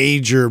other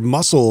major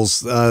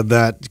muscles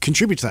that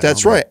contribute to that.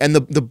 That's right. And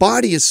the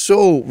body is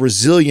so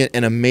resilient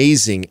and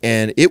amazing,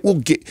 and it will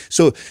get,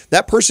 so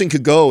that person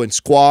could go and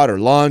squat or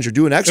lunge or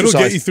do an exercise.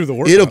 It'll get you through the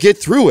workout. It'll get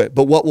through it.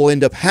 But what will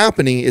end up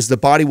happening is the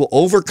body will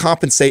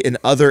overcompensate in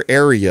other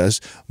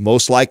areas,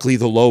 most likely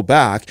the low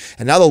back.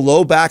 And now the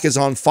low back back is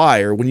on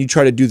fire when you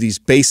try to do these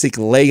basic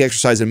leg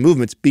exercise and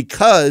movements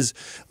because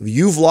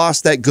you've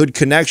lost that good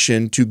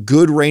connection to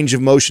good range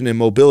of motion and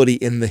mobility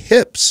in the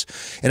hips.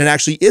 And it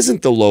actually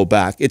isn't the low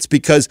back. It's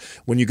because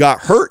when you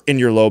got hurt in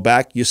your low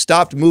back, you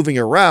stopped moving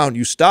around,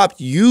 you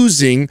stopped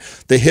using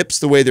the hips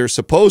the way they're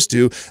supposed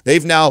to.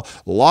 They've now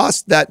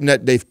lost that,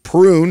 they've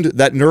pruned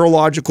that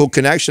neurological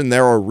connection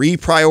there or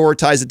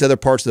reprioritized it to other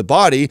parts of the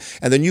body.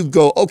 And then you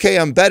go, okay,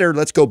 I'm better.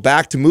 Let's go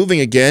back to moving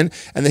again.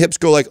 And the hips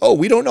go like, oh,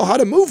 we don't know how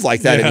to move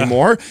like that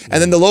anymore.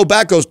 And then the low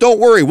back goes, don't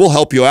worry, we'll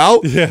help you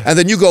out. And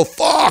then you go,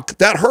 fuck,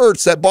 that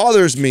hurts, that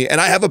bothers me, and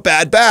I have a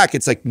bad back.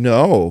 It's like,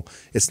 no,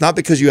 it's not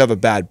because you have a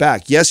bad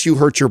back. Yes, you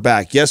hurt your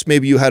back. Yes,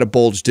 maybe you had a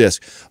bulged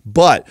disc.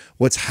 But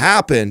what's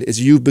happened is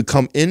you've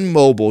become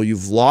immobile.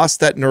 You've lost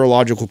that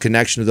neurological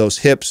connection to those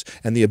hips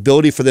and the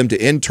ability for them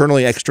to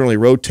internally, externally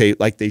rotate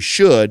like they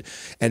should.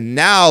 And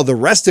now the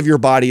rest of your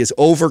body is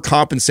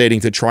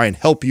overcompensating to try and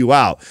help you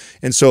out.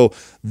 And so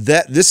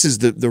this is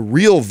the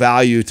real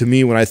value to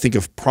me when I think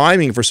of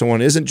priming for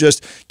someone. Isn't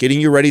just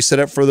getting you ready, set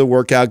up for the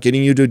workout,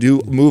 getting you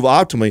to move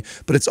optimally,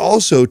 but it's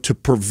also to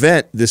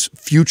prevent this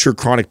future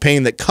chronic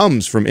pain that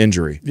comes from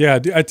injury. Yeah,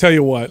 I tell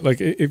you what, like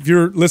if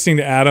you're listening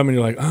to Adam and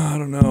you're like, oh, I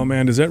don't know,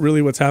 man, is that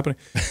really what's happening?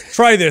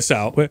 Try this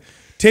out.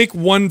 Take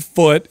 1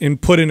 foot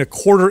and put in a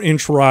 1/4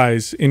 inch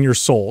rise in your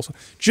soles.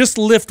 Just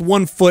lift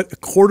 1 foot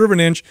 1/4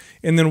 inch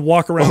and then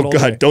walk around all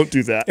day. Don't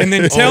do that. And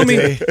then tell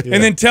me,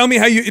 and then tell me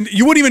how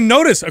you wouldn't even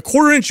notice. A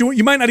 1/4 inch,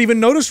 you might not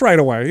even notice right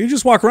away. You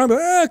just walk around, but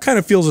it kind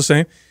of feels the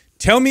same.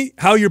 Tell me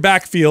how your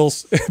back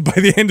feels by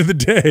the end of the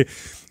day.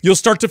 You'll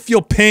start to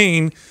feel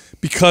pain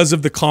because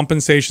of the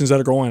compensations that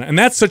are going on. And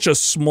that's such a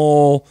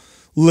small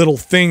little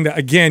thing that,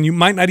 again, you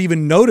might not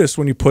even notice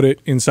when you put it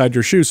inside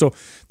your shoe. So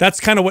that's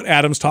kind of what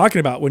Adam's talking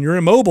about. When you're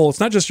immobile, it's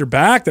not just your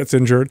back that's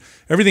injured.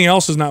 Everything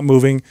else is not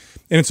moving.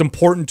 And it's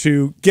important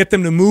to get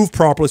them to move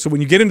properly. So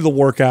when you get into the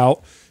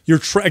workout, you're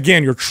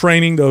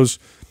training those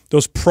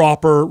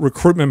proper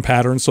recruitment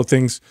patterns so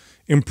things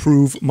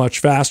improve much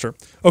faster.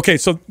 Okay,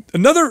 so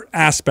another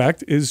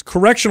aspect is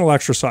correctional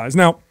exercise.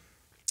 Now,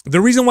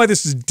 the reason why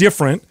this is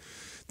different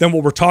than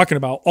what we're talking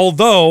about,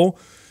 although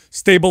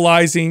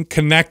stabilizing,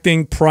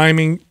 connecting,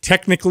 priming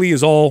technically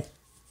is all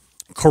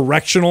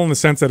correctional in the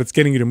sense that it's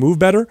getting you to move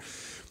better,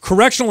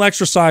 correctional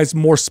exercise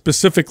more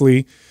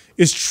specifically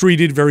is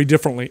treated very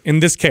differently in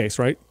this case,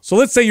 right? So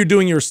let's say you're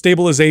doing your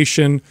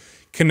stabilization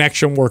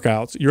connection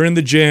workouts. You're in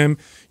the gym,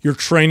 you're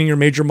training your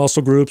major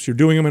muscle groups, you're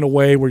doing them in a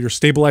way where you're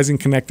stabilizing,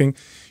 connecting.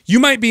 You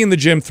might be in the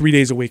gym 3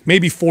 days a week,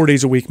 maybe 4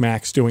 days a week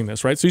max doing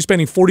this, right? So you're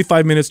spending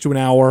 45 minutes to an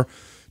hour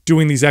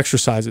doing these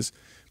exercises.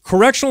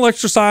 Correctional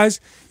exercise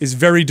is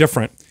very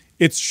different.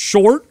 It's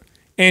short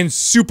and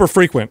super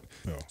frequent.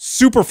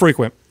 Super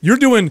frequent. You're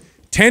doing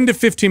 10 to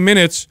 15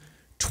 minutes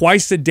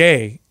twice a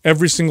day,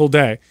 every single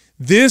day.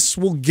 This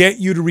will get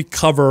you to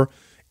recover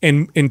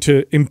and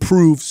to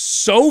improve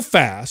so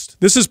fast.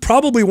 This is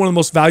probably one of the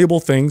most valuable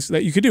things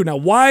that you could do. Now,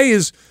 why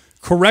is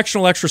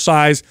correctional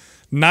exercise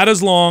not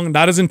as long,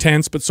 not as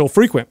intense, but so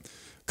frequent?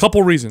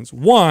 Couple reasons.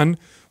 One,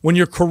 when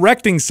you're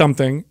correcting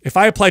something, if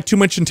I apply too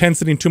much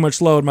intensity and too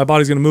much load, my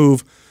body's going to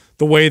move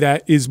the way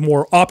that is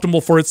more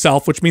optimal for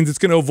itself, which means it's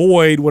going to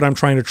avoid what I'm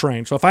trying to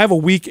train. So if I have a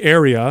weak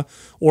area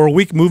or a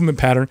weak movement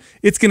pattern,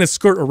 it's going to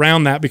skirt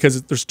around that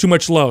because there's too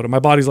much load. And my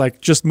body's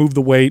like, just move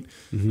the weight.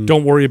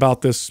 Don't worry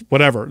about this,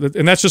 whatever.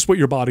 And that's just what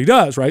your body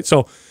does, right?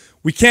 So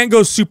we can't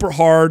go super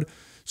hard,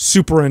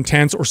 super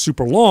intense, or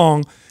super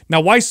long.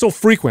 Now, why so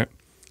frequent?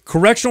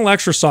 Correctional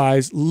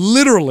exercise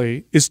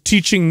literally is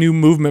teaching new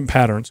movement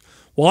patterns.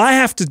 Well, I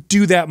have to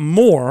do that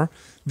more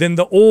than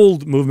the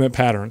old movement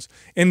patterns.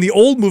 And the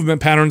old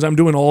movement patterns I'm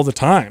doing all the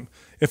time.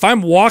 If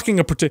I'm walking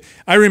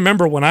I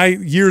remember when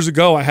years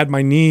ago, I had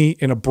my knee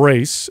in a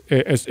brace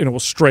and it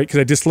was straight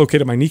because I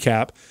dislocated my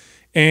kneecap.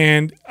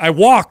 And I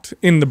walked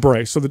in the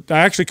brace so that I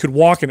actually could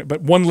walk in it,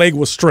 but one leg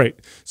was straight.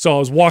 So I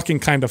was walking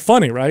kind of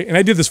funny, right? And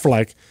I did this for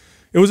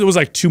it was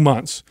like 2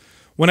 months.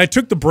 When I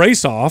took the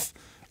brace off,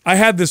 I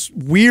had this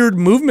weird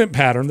movement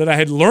pattern that I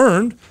had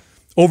learned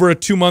over a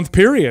 2-month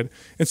period.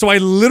 And so I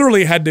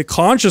literally had to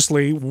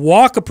consciously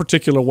walk a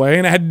particular way,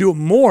 and I had to do it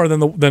more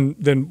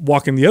than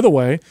walking the other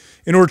way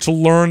in order to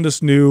learn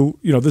this new,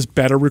 this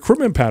better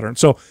recruitment pattern.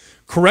 So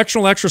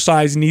correctional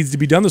exercise needs to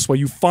be done this way.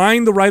 You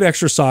find the right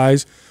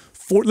exercise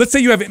for, let's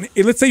say you have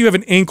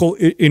an ankle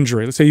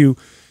injury. Let's say you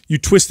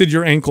twisted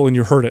your ankle and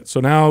you hurt it. So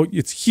now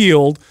it's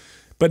healed,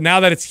 but now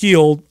that it's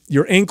healed,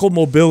 your ankle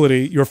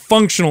mobility, your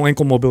functional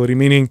ankle mobility,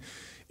 meaning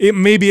it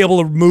may be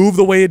able to move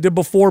the way it did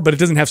before, but it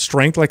doesn't have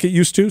strength like it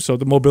used to, so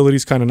the mobility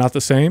is kind of not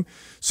the same.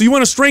 So you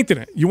want to strengthen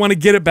it. You want to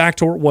get it back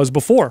to where it was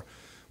before.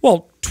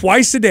 Well,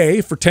 twice a day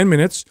for 10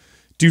 minutes,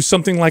 do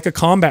something like a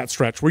combat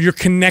stretch where you're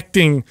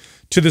connecting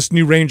to this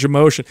new range of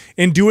motion,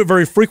 and do it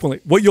very frequently.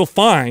 What you'll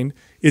find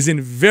is in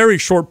a very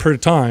short period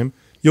of time,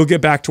 you'll get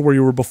back to where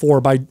you were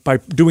before by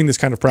doing this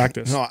kind of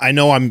practice. No, I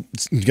know I'm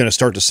going to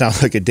start to sound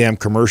like a damn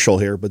commercial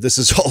here, but this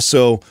is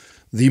also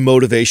the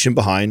motivation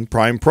behind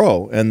Prime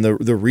Pro and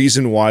the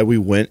reason why we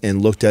went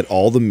and looked at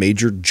all the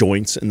major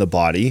joints in the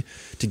body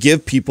to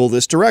give people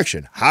this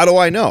direction. How do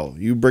I know?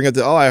 You bring up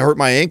I hurt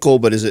my ankle,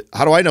 but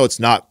how do I know it's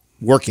not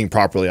working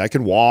properly? I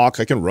can walk,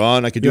 I can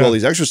run, I can do all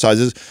these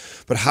exercises,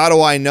 but how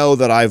do I know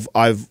that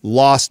I've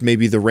lost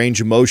maybe the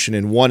range of motion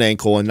in one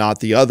ankle and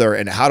not the other?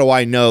 And how do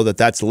I know that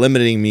that's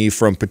limiting me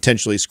from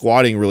potentially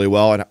squatting really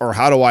well? Or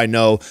how do I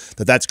know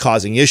that that's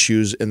causing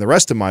issues in the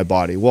rest of my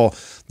body? Well,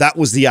 that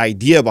was the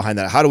idea behind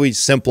that. How do we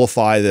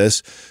simplify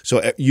this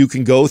so you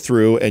can go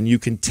through and you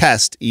can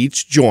test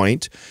each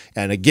joint?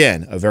 And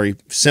again, a very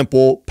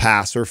simple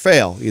pass or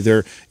fail.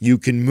 Either you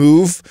can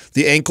move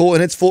the ankle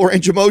in its full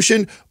range of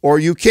motion or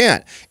you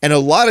can't. And a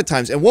lot of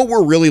times, and what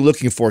we're really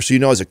looking for, so you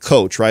know as a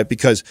coach, right?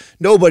 Because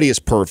nobody is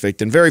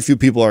perfect and very few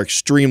people are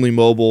extremely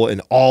mobile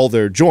in all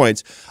their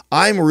joints.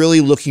 I'm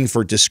really looking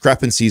for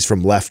discrepancies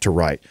from left to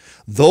right.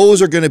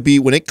 Those are going to be,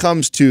 when it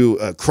comes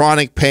to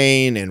chronic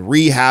pain and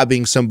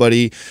rehabbing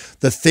somebody,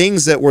 the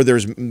things that where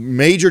there's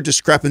major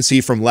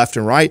discrepancy from left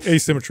and right,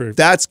 asymmetry,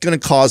 that's going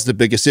to cause the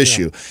biggest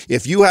issue.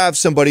 If you have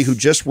somebody who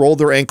just rolled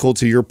their ankle,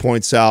 to your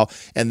point, Sal,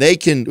 and they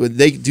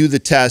do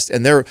the test,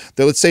 and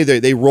let's say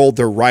they rolled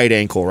their right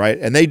ankle, right,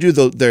 and they do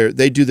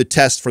the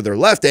test for their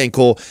left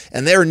ankle,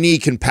 and their knee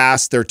can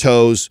pass their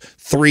toes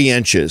 3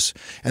 inches,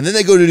 and then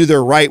they go to do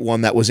their right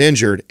one that was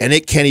injured, and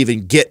it can't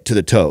even get to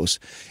the toes.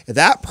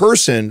 That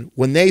person,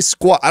 when they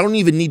squat, I don't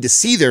even need to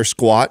see their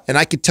squat, and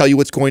I could tell you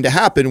what's going to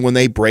happen when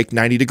they break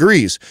 90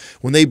 degrees.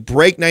 When they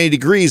break 90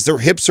 degrees, their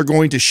hips are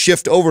going to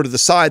shift over to the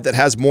side that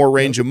has more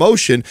range of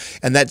motion,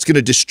 and that's going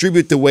to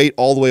distribute the weight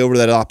all the way over to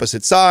that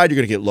opposite side. You're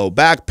going to get low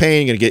back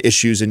pain. You're going to get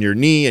issues in your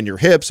knee and your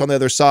hips on the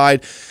other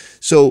side.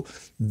 So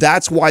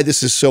that's why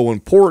this is so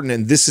important,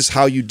 and this is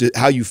how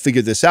you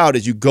figure this out.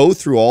 Is you go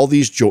through all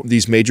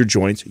these major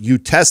joints, you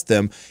test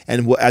them,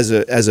 and as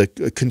a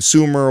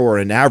consumer or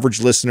an average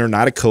listener,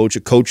 not a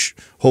coach,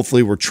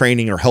 hopefully we're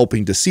training or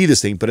helping to see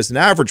this thing, but as an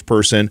average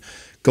person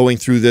going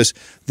through this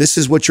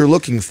is what you're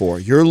looking for.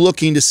 You're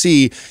looking to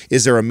see,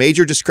 is there a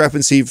major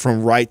discrepancy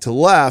from right to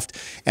left?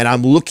 And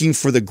I'm looking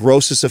for the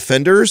grossest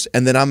offenders,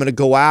 and then I'm going to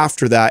go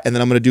after that, and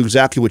then I'm going to do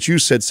exactly what you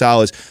said,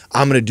 Sal, is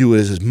I'm going to do it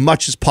as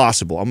much as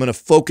possible. I'm going to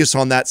focus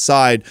on that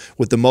side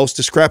with the most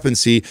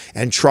discrepancy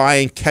and try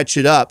and catch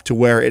it up to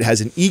where it has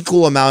an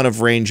equal amount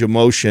of range of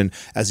motion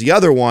as the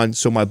other one,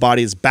 so my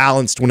body is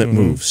balanced when it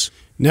moves.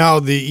 Now,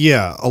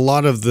 a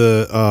lot of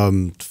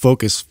the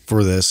focus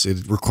for this,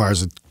 it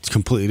requires a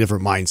completely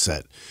different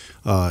mindset.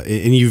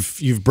 And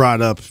you've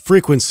brought up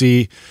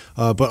frequency,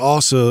 but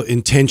also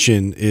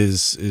intention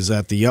is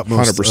at the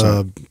utmost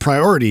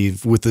priority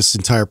with this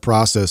entire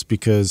process,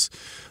 because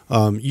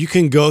you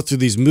can go through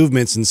these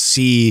movements and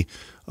see,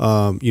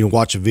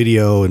 watch a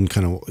video and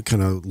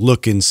kind of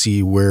look and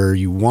see where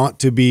you want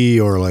to be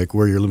or like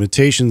where your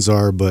limitations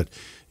are, but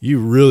you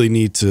really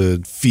need to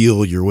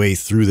feel your way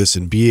through this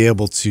and be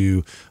able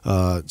to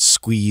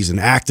squeeze and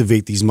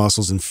activate these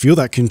muscles and feel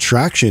that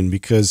contraction,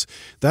 because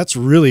that's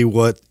really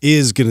what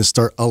is going to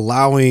start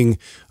allowing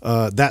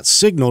that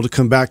signal to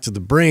come back to the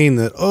brain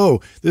that,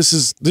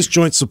 this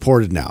joint's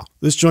supported now.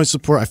 This joint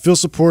support, I feel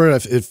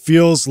supported. It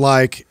feels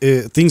like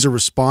things are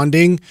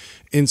responding.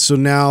 And so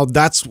now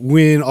that's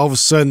when all of a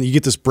sudden you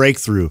get this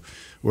breakthrough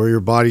where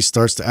your body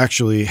starts to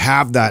actually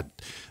have that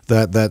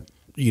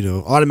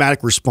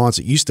automatic response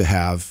it used to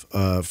have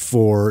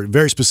for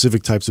very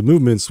specific types of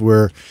movements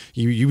where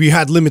you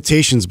had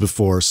limitations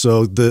before.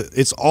 So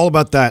it's all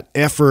about that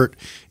effort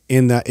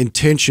and that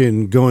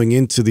intention going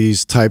into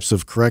these types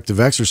of corrective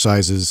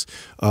exercises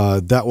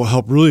that will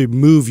help really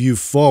move you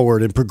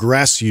forward and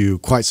progress you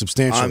quite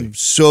substantially. I'm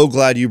so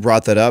glad you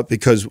brought that up,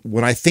 because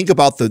when I think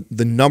about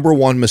the number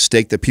one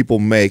mistake that people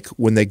make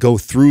when they go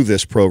through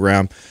this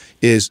program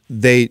is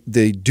they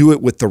do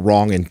it with the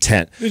wrong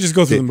intent. They just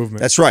go through the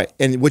movement. That's right.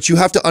 And what you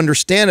have to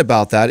understand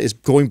about that is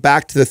going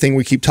back to the thing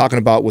we keep talking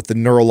about with the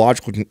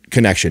neurological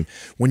connection.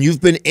 When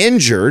you've been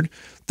injured,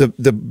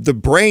 the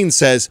brain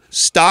says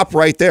stop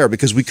right there,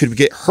 because we could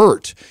get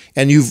hurt,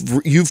 and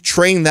you've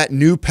trained that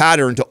new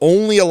pattern to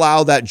only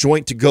allow that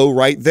joint to go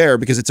right there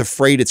because it's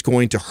afraid it's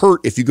going to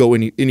hurt if you go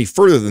any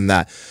further than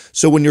that.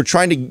 So when you're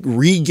trying to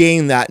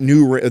regain that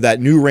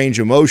new range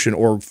of motion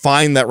or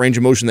find that range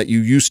of motion that you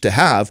used to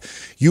have,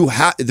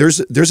 there's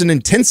an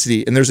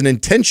intensity and there's an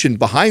intention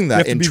behind that. You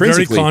have to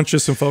intrinsically. Be very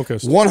conscious and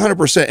focused.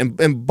 100%.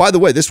 And by the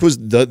way, this was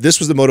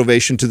the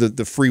motivation to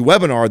the free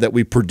webinar that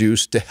we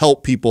produced to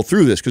help people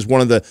through this, because one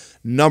of the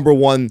number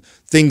one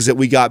things that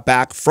we got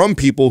back from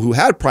people who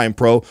had Prime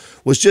Pro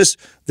was just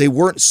they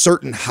weren't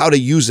certain how to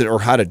use it or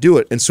how to do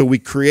it. And so we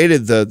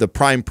created the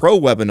Prime Pro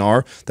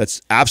webinar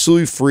that's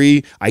absolutely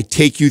free. I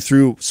take you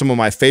through some of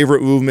my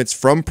favorite movements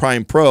from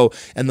Prime Pro.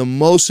 And the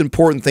most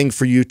important thing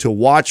for you to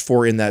watch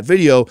for in that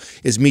video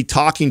is me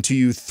talking to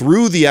you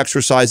through the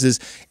exercises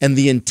and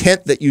the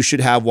intent that you should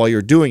have while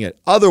you're doing it.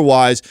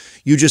 Otherwise,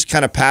 you just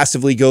kind of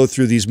passively go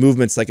through these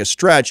movements like a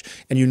stretch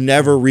and you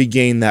never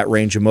regain that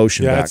range of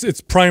motion back.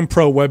 It's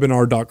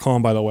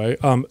primeprowebinar.com, by the way.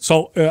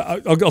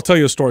 I'll tell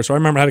you a story. So I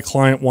remember I had a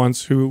client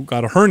once who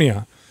got a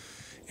hernia,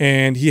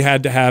 and he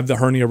had to have the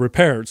hernia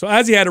repaired. So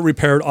as he had it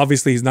repaired,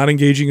 obviously he's not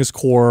engaging his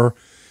core.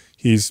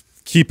 He's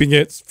keeping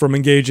it from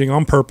engaging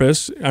on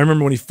purpose. I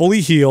remember when he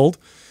fully healed,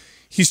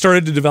 he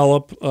started to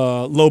develop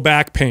low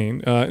back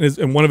pain.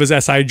 And one of his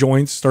SI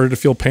joints started to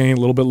feel pain, a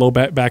little bit low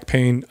back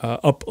pain,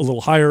 up a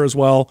little higher as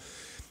well.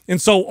 And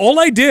so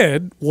all I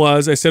did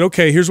was I said,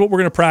 okay, here's what we're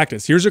going to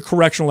practice. Here's a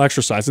correctional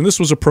exercise. And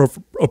this was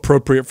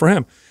appropriate for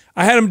him.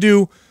 I had him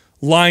do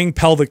lying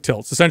pelvic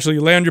tilts. Essentially,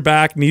 you lay on your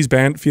back, knees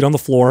bent, feet on the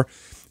floor,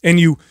 and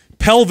you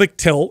pelvic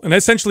tilt and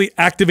essentially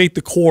activate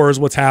the core is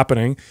what's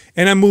happening.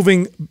 And I'm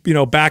moving,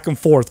 back and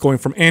forth, going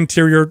from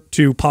anterior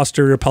to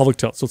posterior pelvic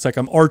tilt. So it's like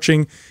I'm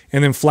arching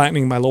and then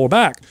flattening my lower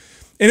back.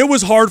 And it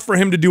was hard for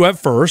him to do at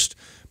first,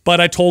 but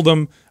I told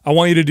him, I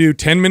want you to do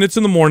 10 minutes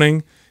in the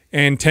morning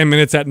and 10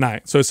 minutes at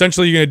night. So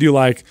essentially you're going to do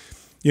like,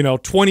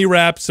 20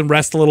 reps and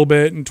rest a little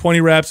bit, and 20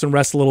 reps and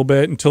rest a little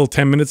bit until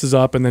 10 minutes is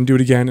up, and then do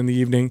it again in the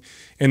evening.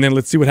 And then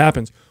let's see what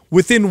happens.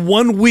 Within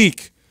 1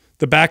 week,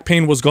 the back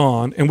pain was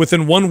gone. And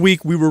within 1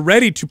 week, we were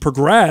ready to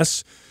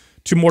progress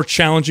to more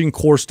challenging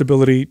core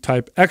stability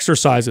type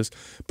exercises.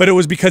 But it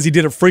was because he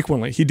did it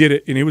frequently. He did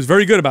it, and he was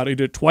very good about it. He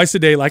did it twice a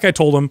day, like I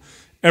told him,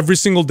 every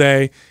single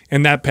day,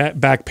 and that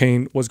back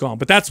pain was gone.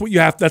 But that's how you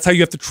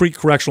have to treat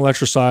correctional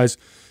exercise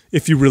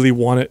if you really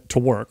want it to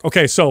work.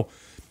 Okay, so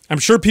I'm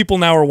sure people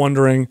now are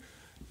wondering,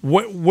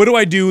 what do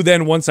I do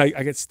then once I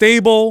get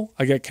stable,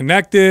 I get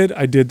connected,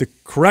 I did the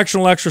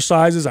correctional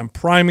exercises, I'm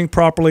priming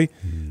properly.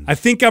 I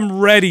think I'm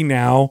ready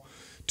now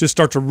to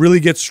start to really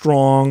get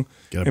strong.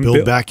 Got to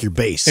build back your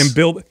base.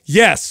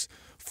 Yes,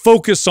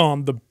 focus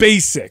on the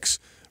basics.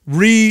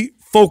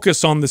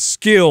 Refocus on the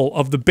skill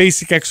of the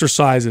basic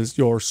exercises,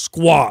 your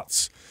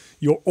squats,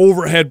 your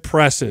overhead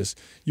presses,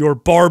 your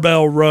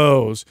barbell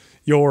rows,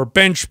 your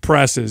bench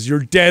presses, your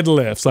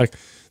deadlifts. Like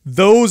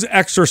those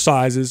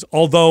exercises,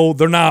 although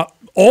they're not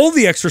all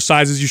the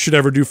exercises you should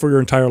ever do for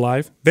your entire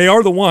life, they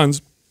are the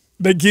ones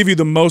that give you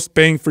the most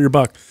bang for your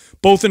buck,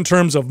 both in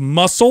terms of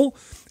muscle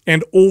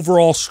and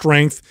overall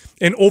strength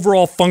and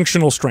overall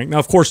functional strength. Now,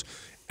 of course,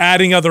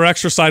 adding other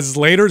exercises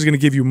later is going to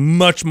give you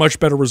much, much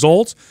better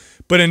results.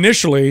 But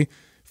initially,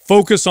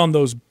 focus on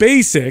those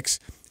basics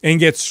and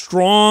get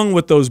strong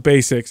with those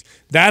basics.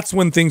 That's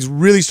when things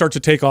really start to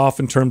take off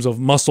in terms of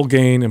muscle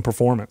gain and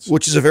performance.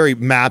 Which is a very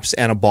MAPS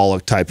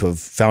Anabolic type of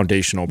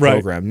foundational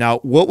program. Right. Now,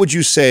 what would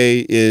you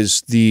say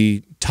is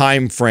the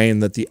time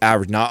frame that the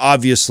average, now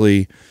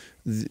obviously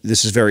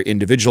this is very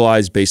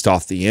individualized based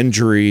off the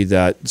injury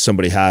that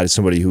somebody had,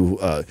 somebody who,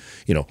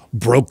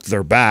 broke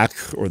their back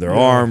or their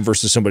arm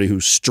versus somebody who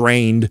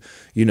strained,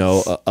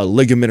 a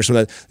ligament or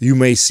something like that. You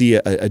may see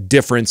a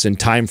difference in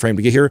time frame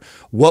to get here.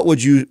 What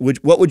would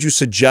you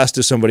suggest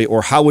to somebody,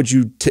 or how would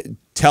you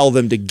tell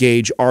them to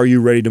gauge, are you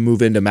ready to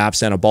move into MAPS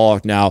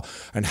Anabolic now?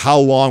 And how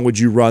long would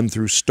you run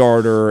through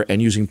starter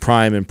and using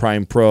Prime and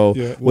Prime Pro?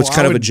 Yeah. What's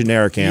kind of a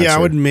generic answer? Yeah, I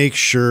would make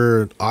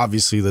sure,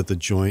 obviously, that the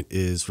joint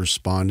is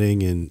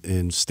responding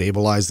and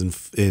stabilized.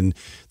 And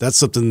that's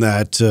something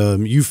that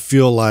you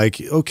feel like,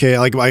 okay,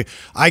 like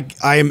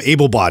I am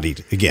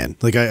able-bodied again.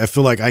 Like I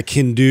feel like I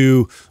can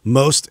do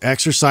most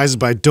exercises,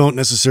 but I don't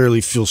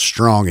necessarily feel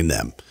strong in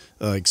them.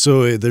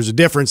 So there's a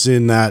difference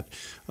in that.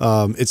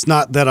 It's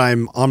not that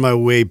I'm on my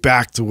way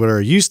back to where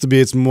I used to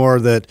be. It's more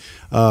that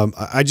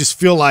I just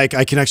feel like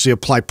I can actually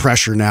apply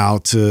pressure now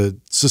to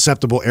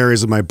susceptible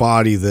areas of my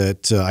body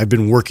that I've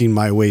been working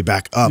my way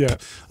back up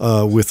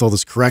with all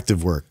this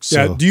corrective work.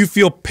 So, yeah. Do you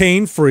feel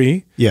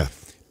pain-free? Yeah.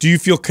 Do you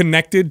feel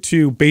connected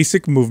to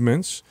basic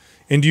movements?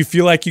 And do you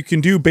feel like you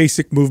can do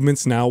basic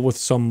movements now with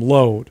some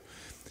load?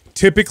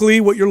 Typically,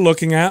 what you're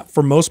looking at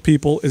for most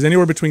people is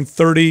anywhere between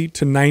 30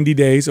 to 90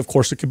 days. Of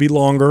course, it could be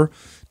longer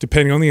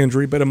depending on the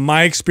injury. But in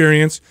my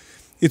experience,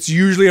 it's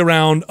usually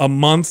around a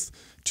month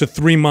to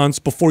 3 months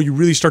before you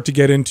really start to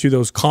get into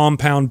those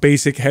compound,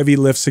 basic, heavy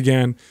lifts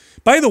again.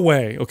 By the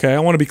way, okay, I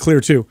want to be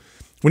clear too.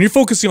 When you're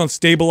focusing on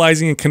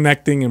stabilizing and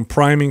connecting and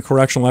priming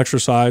correctional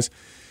exercise,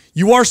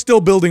 you are still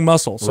building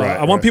muscle. So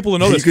I want people to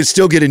know this. You could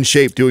still get in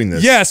shape doing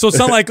this. Yeah, so it's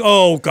not like,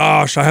 oh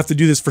gosh, I have to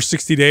do this for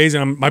 60 days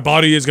and my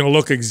body is going to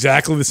look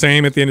exactly the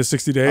same at the end of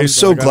 60 days. I'm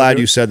so glad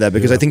you said that,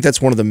 because I think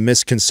that's one of the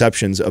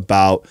misconceptions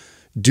about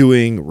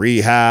doing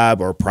rehab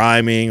or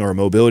priming or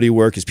mobility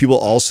work is people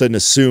all of a sudden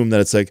assume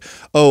that it's like,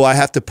 oh, I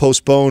have to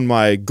postpone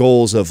my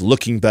goals of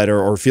looking better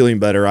or feeling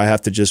better. I have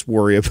to just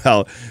worry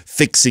about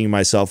fixing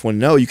myself, when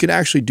no, you can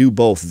actually do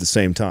both at the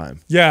same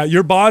time. Yeah,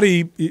 your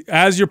body,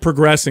 as you're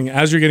progressing,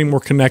 as you're getting more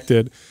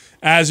connected,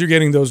 as you're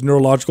getting those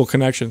neurological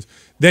connections,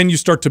 then you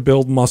start to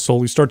build muscle,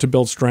 you start to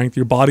build strength,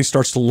 your body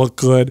starts to look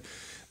good.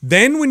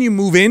 Then when you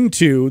move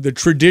into the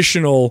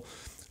traditional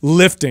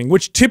lifting,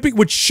 which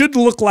should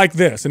look like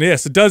this, and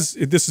yes, it does.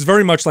 This is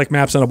very much like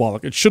MAPS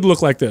Anabolic. It should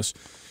look like this: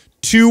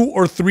 2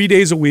 or 3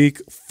 days a week,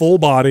 full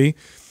body.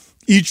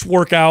 Each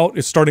workout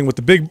is starting with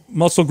the big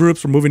muscle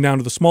groups. We're moving down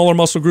to the smaller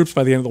muscle groups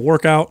by the end of the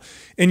workout,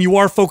 and you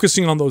are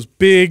focusing on those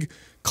big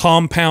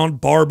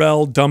compound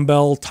barbell,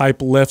 dumbbell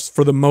type lifts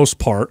for the most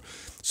part.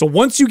 So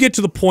once you get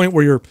to the point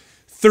where you're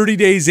 30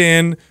 days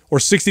in or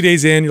 60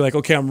 days in, you're like,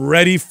 okay, I'm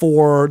ready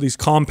for these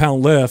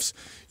compound lifts.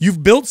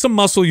 You've built some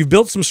muscle, you've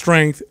built some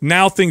strength.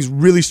 Now things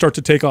really start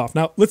to take off.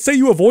 Now, let's say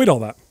you avoid all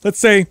that. Let's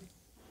say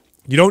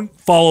you don't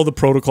follow the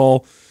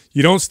protocol,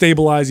 you don't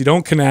stabilize, you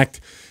don't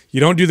connect, you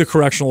don't do the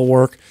correctional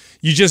work.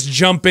 You just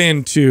jump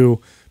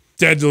into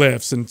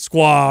deadlifts and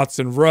squats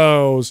and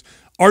rows.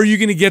 Are you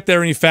going to get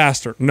there any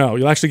faster? No,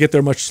 you'll actually get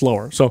there much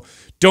slower. So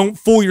don't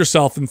fool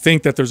yourself and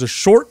think that there's a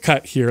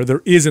shortcut here.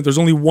 There isn't. There's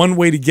only one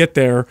way to get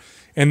there,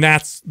 and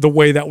that's the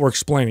way that we're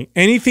explaining.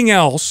 Anything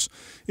else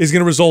is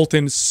going to result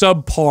in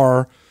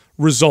subpar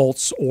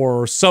results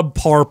or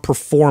subpar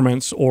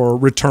performance or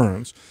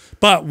returns.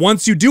 But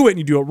once you do it and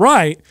you do it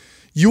right,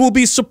 you will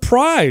be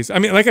surprised. I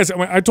mean, like I said,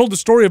 when I told the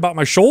story about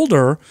my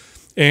shoulder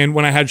and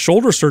when I had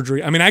shoulder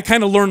surgery, I mean, I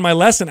kind of learned my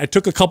lesson. I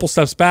took a couple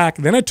steps back,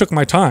 then I took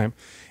my time.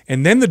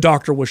 And then the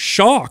doctor was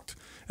shocked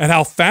at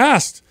how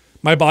fast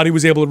my body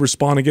was able to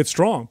respond and get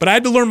strong. But I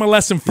had to learn my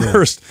lesson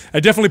first. Yeah. I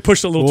definitely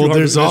pushed a little too hard. Well,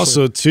 there's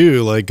also,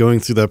 too, like going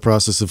through that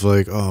process of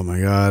like, oh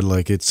my God,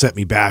 like it set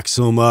me back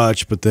so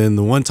much. But then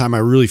the one time I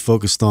really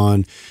focused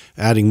on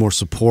adding more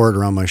support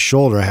around my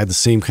shoulder, I had the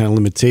same kind of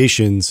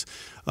limitations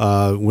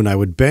when I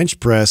would bench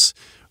press.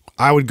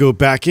 I would go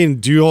back in,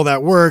 do all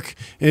that work,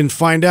 and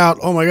find out,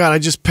 oh my God, I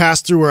just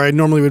passed through where I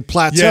normally would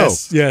plateau.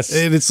 Yes.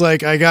 And it's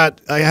like I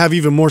have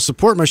even more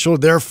support in my shoulder.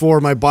 Therefore,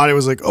 my body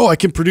was like, oh, I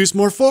can produce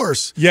more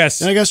force.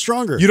 Yes. And I got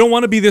stronger. You don't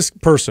want to be this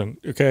person,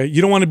 okay?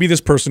 You don't want to be this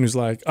person who's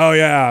like, oh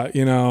yeah,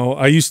 you know,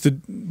 I used to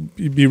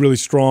be really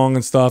strong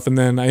and stuff, and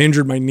then I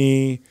injured my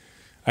knee.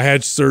 I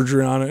had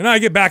surgery on it, and I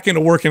get back into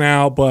working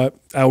out, but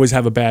I always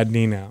have a bad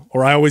knee now,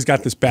 or I always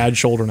got this bad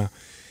shoulder now.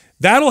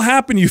 That'll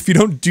happen if you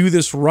don't do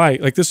this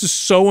right. Like, this is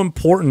so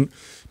important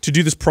to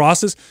do this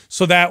process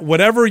so that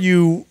whatever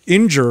you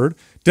injured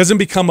doesn't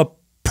become a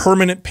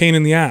permanent pain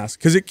in the ass,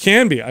 because it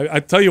can be. I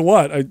tell you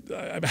what,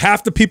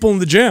 half the people in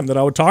the gym that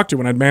I would talk to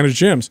when I'd manage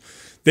gyms,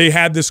 they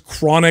had this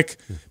chronic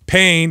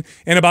pain,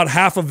 and about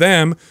half of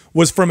them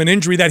was from an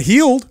injury that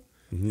healed.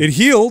 It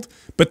healed,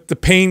 but the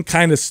pain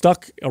kind of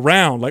stuck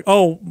around. Like,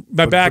 oh,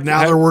 my back. But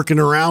now they're working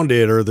around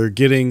it, or they're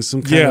getting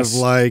some kind of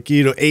like,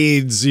 you know,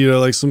 aids, you know,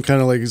 like some kind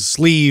of like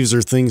sleeves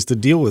or things to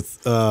deal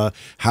with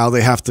how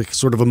they have to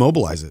sort of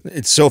immobilize it.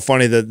 It's so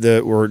funny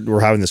that we're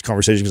having this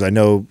conversation, because I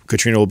know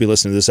Katrina will be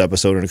listening to this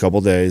episode in a couple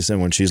of days,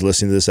 and when she's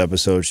listening to this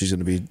episode, she's going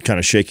to be kind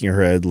of shaking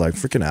her head like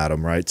freaking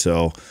Adam, right?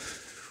 So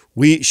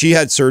she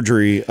had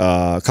surgery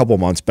a couple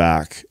months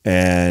back,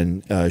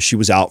 and she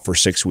was out for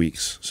 6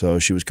 weeks. So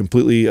she was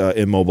completely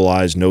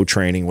immobilized, no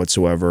training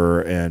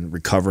whatsoever, and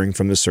recovering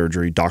from the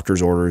surgery. Doctor's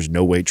orders,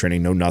 no weight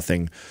training, no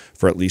nothing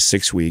for at least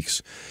 6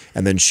 weeks.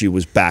 And then she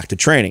was back to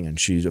training, and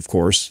she's, of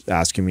course,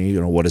 asking me,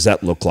 you know, what does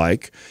that look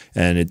like?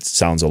 And it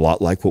sounds a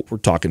lot like what we're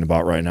talking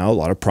about right now, a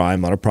lot of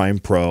Prime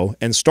Pro,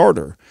 and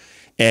Starter.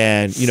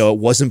 And, you know, it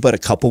wasn't but a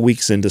couple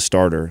weeks into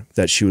Starter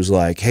that she was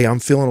like, hey, I'm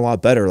feeling a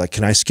lot better. Like,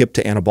 can I skip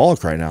to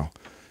Anabolic right now?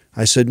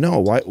 I said, no.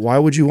 Why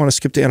would you want to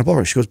skip to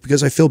Anabolic? She goes,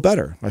 because I feel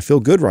better. I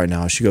feel good right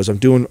now. She goes, I'm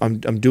doing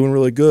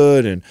really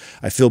good, and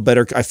I feel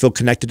better. I feel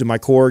connected to my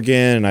core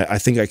again, and I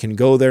think I can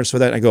go there. So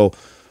that, and I go,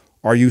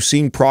 are you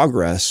seeing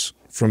progress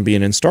from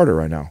being in Starter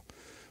right now?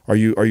 Are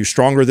you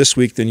stronger this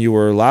week than you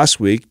were last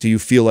week? Do you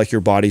feel like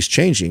your body's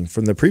changing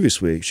from the previous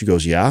week? She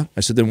goes, yeah. I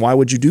said, then why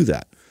would you do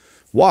that?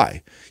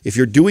 Why? If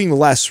you're doing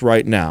less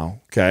right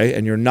now, okay,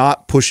 and you're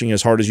not pushing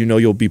as hard as you know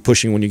you'll be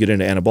pushing when you get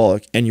into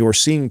Anabolic, and you're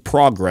seeing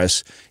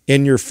progress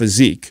in your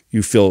physique,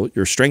 you feel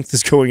your strength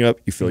is going up,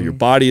 you feel your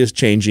body is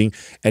changing,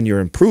 and you're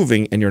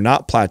improving, and you're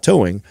not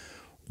plateauing,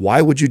 why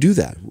would you do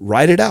that?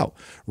 Write it out.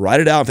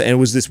 Write it out. And it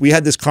was this. We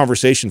had this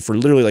conversation for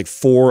literally like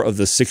 4 of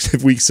the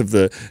 6 weeks of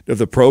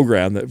the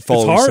program that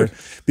followed. It's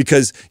hard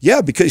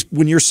because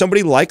when you're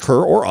somebody like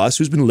her or us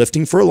who's been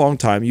lifting for a long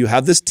time, you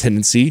have this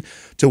tendency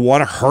to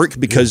want to hurt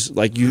because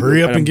like you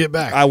hurry up and get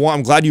back.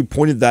 I'm glad you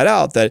pointed that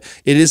out, that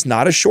it is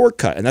not a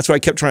shortcut, and that's what I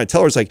kept trying to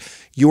tell her. It's like,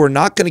 you are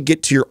not going to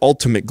get to your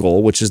ultimate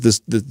goal, which is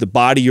the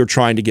body you're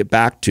trying to get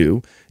back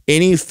to,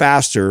 any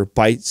faster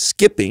by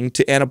skipping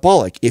to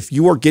Anabolic. If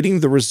you are getting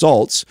the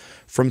results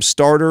from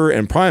Starter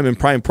and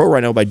Prime Pro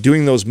right now by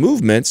doing those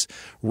movements,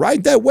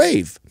 ride that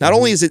wave. Not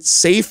only is it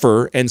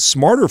safer and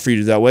smarter for you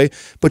to do that way,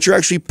 but you're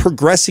actually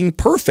progressing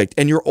perfect,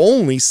 and you're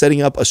only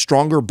setting up a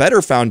stronger,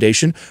 better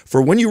foundation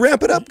for when you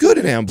ramp it up good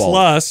in Anabolic.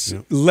 Plus,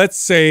 let's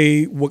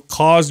say what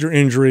caused your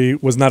injury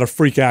was not a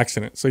freak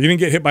accident. So you didn't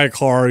get hit by a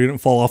car, you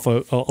didn't fall off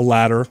a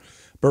ladder,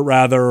 but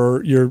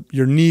rather your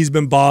knee's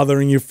been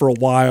bothering you for a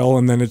while,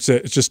 and then it's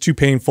just too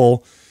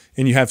painful,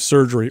 and you have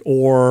surgery.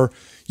 Or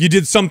you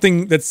did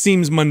something that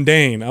seems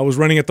mundane. I was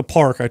running at the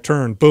park, I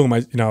turned, boom, I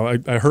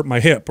hurt my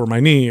hip or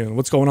my knee, and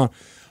what's going on?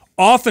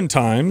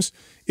 Oftentimes,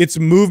 it's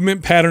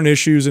movement pattern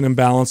issues and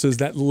imbalances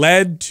that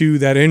led to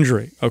that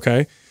injury,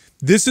 okay?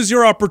 This is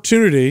your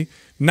opportunity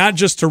not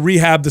just to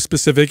rehab the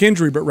specific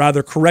injury, but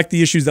rather correct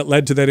the issues that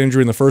led to that injury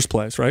in the first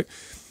place, right?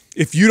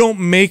 If you don't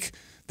make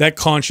that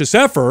conscious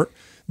effort,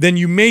 then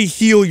you may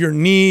heal your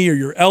knee or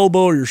your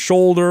elbow or your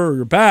shoulder or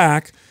your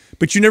back,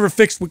 but you never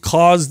fixed what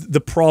caused the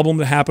problem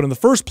to happen in the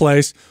first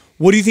place.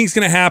 What do you think is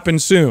going to happen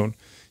soon?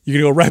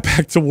 you're going to go right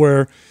back to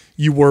where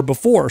you were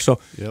before. So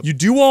you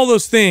do all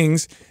those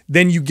things,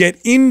 then you get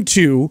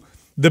into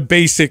the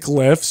basic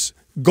lifts,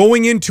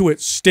 going into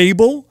it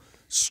stable,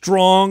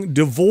 strong,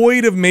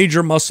 devoid of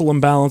major muscle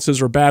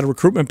imbalances or bad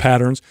recruitment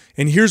patterns.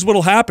 And here's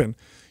what'll happen.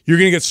 You're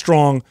going to get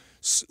strong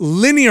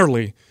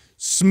linearly,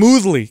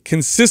 smoothly,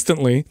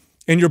 consistently,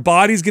 and your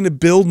body's going to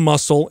build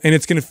muscle, and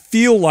it's going to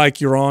feel like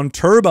you're on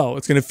turbo.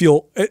 It's going to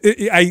feel,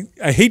 I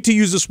hate to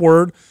use this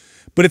word,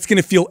 but it's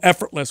going to feel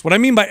effortless. What I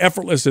mean by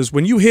effortless is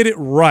when you hit it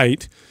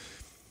right,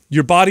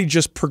 your body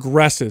just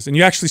progresses, and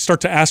you actually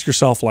start to ask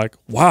yourself like,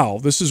 wow,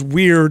 this is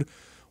weird.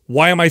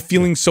 Why am I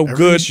feeling so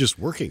good? It's just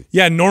working.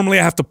 Yeah, normally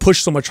I have to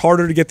push so much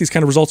harder to get these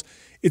kind of results.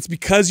 It's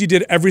because you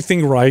did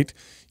everything right.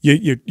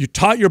 You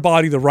taught your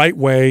body the right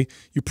way.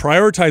 You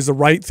prioritize the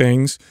right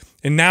things.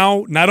 And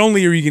now not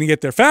only are you going to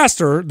get there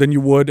faster than you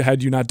would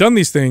had you not done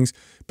these things,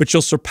 but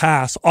you'll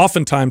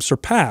oftentimes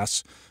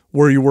surpass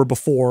where you were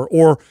before,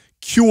 or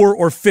cure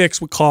or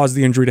fix what caused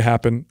the injury to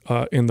happen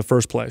in the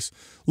first place.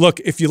 Look,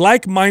 if you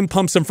like Mind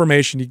Pump's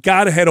information, you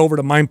got to head over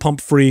to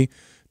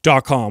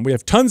mindpumpfree.com. We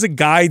have tons of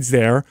guides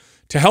there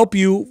to help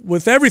you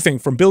with everything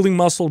from building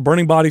muscle,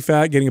 burning body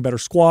fat, getting a better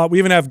squat. We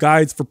even have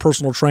guides for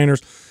personal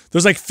trainers.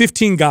 There's like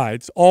 15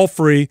 guides, all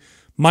free.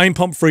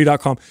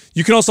 mindpumpfree.com.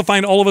 You can also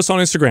find all of us on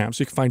Instagram.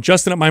 So you can find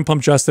Justin at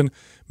mindpumpjustin,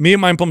 me at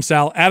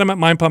mindpumpsal, Adam at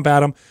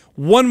mindpumpadam.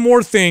 One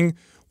more thing,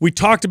 we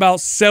talked about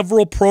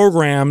several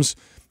programs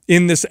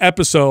in this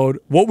episode.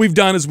 What we've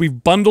done is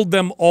we've bundled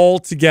them all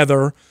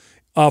together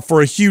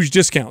for a huge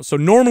discount. So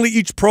normally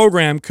each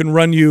program can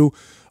run you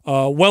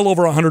well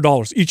over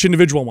 $100, each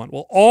individual one.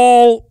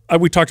 Well,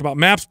 we talked about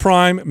MAPS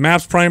Prime,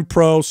 MAPS Prime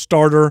Pro,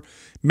 Starter,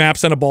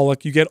 MAPS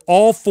Anabolic. You get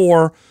all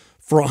four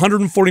for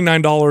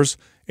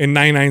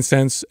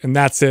 $149.99, and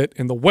that's it.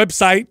 And the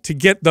website to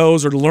get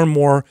those or to learn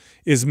more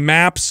is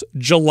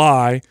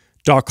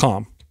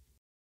mapsjuly.com.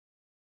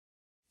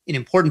 An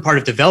important part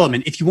of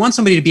development, if you want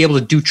somebody to be able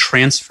to do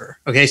transfer,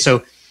 okay,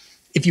 so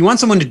if you want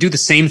someone to do the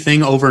same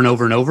thing over and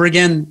over and over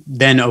again,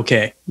 then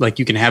okay, like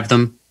you can have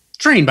them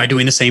train by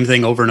doing the same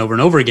thing over and over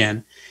and over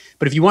again.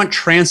 But if you want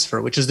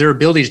transfer, which is their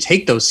ability to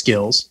take those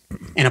skills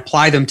and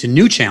apply them to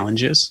new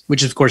challenges,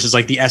 which of course is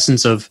like the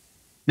essence of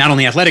not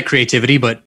only athletic creativity, but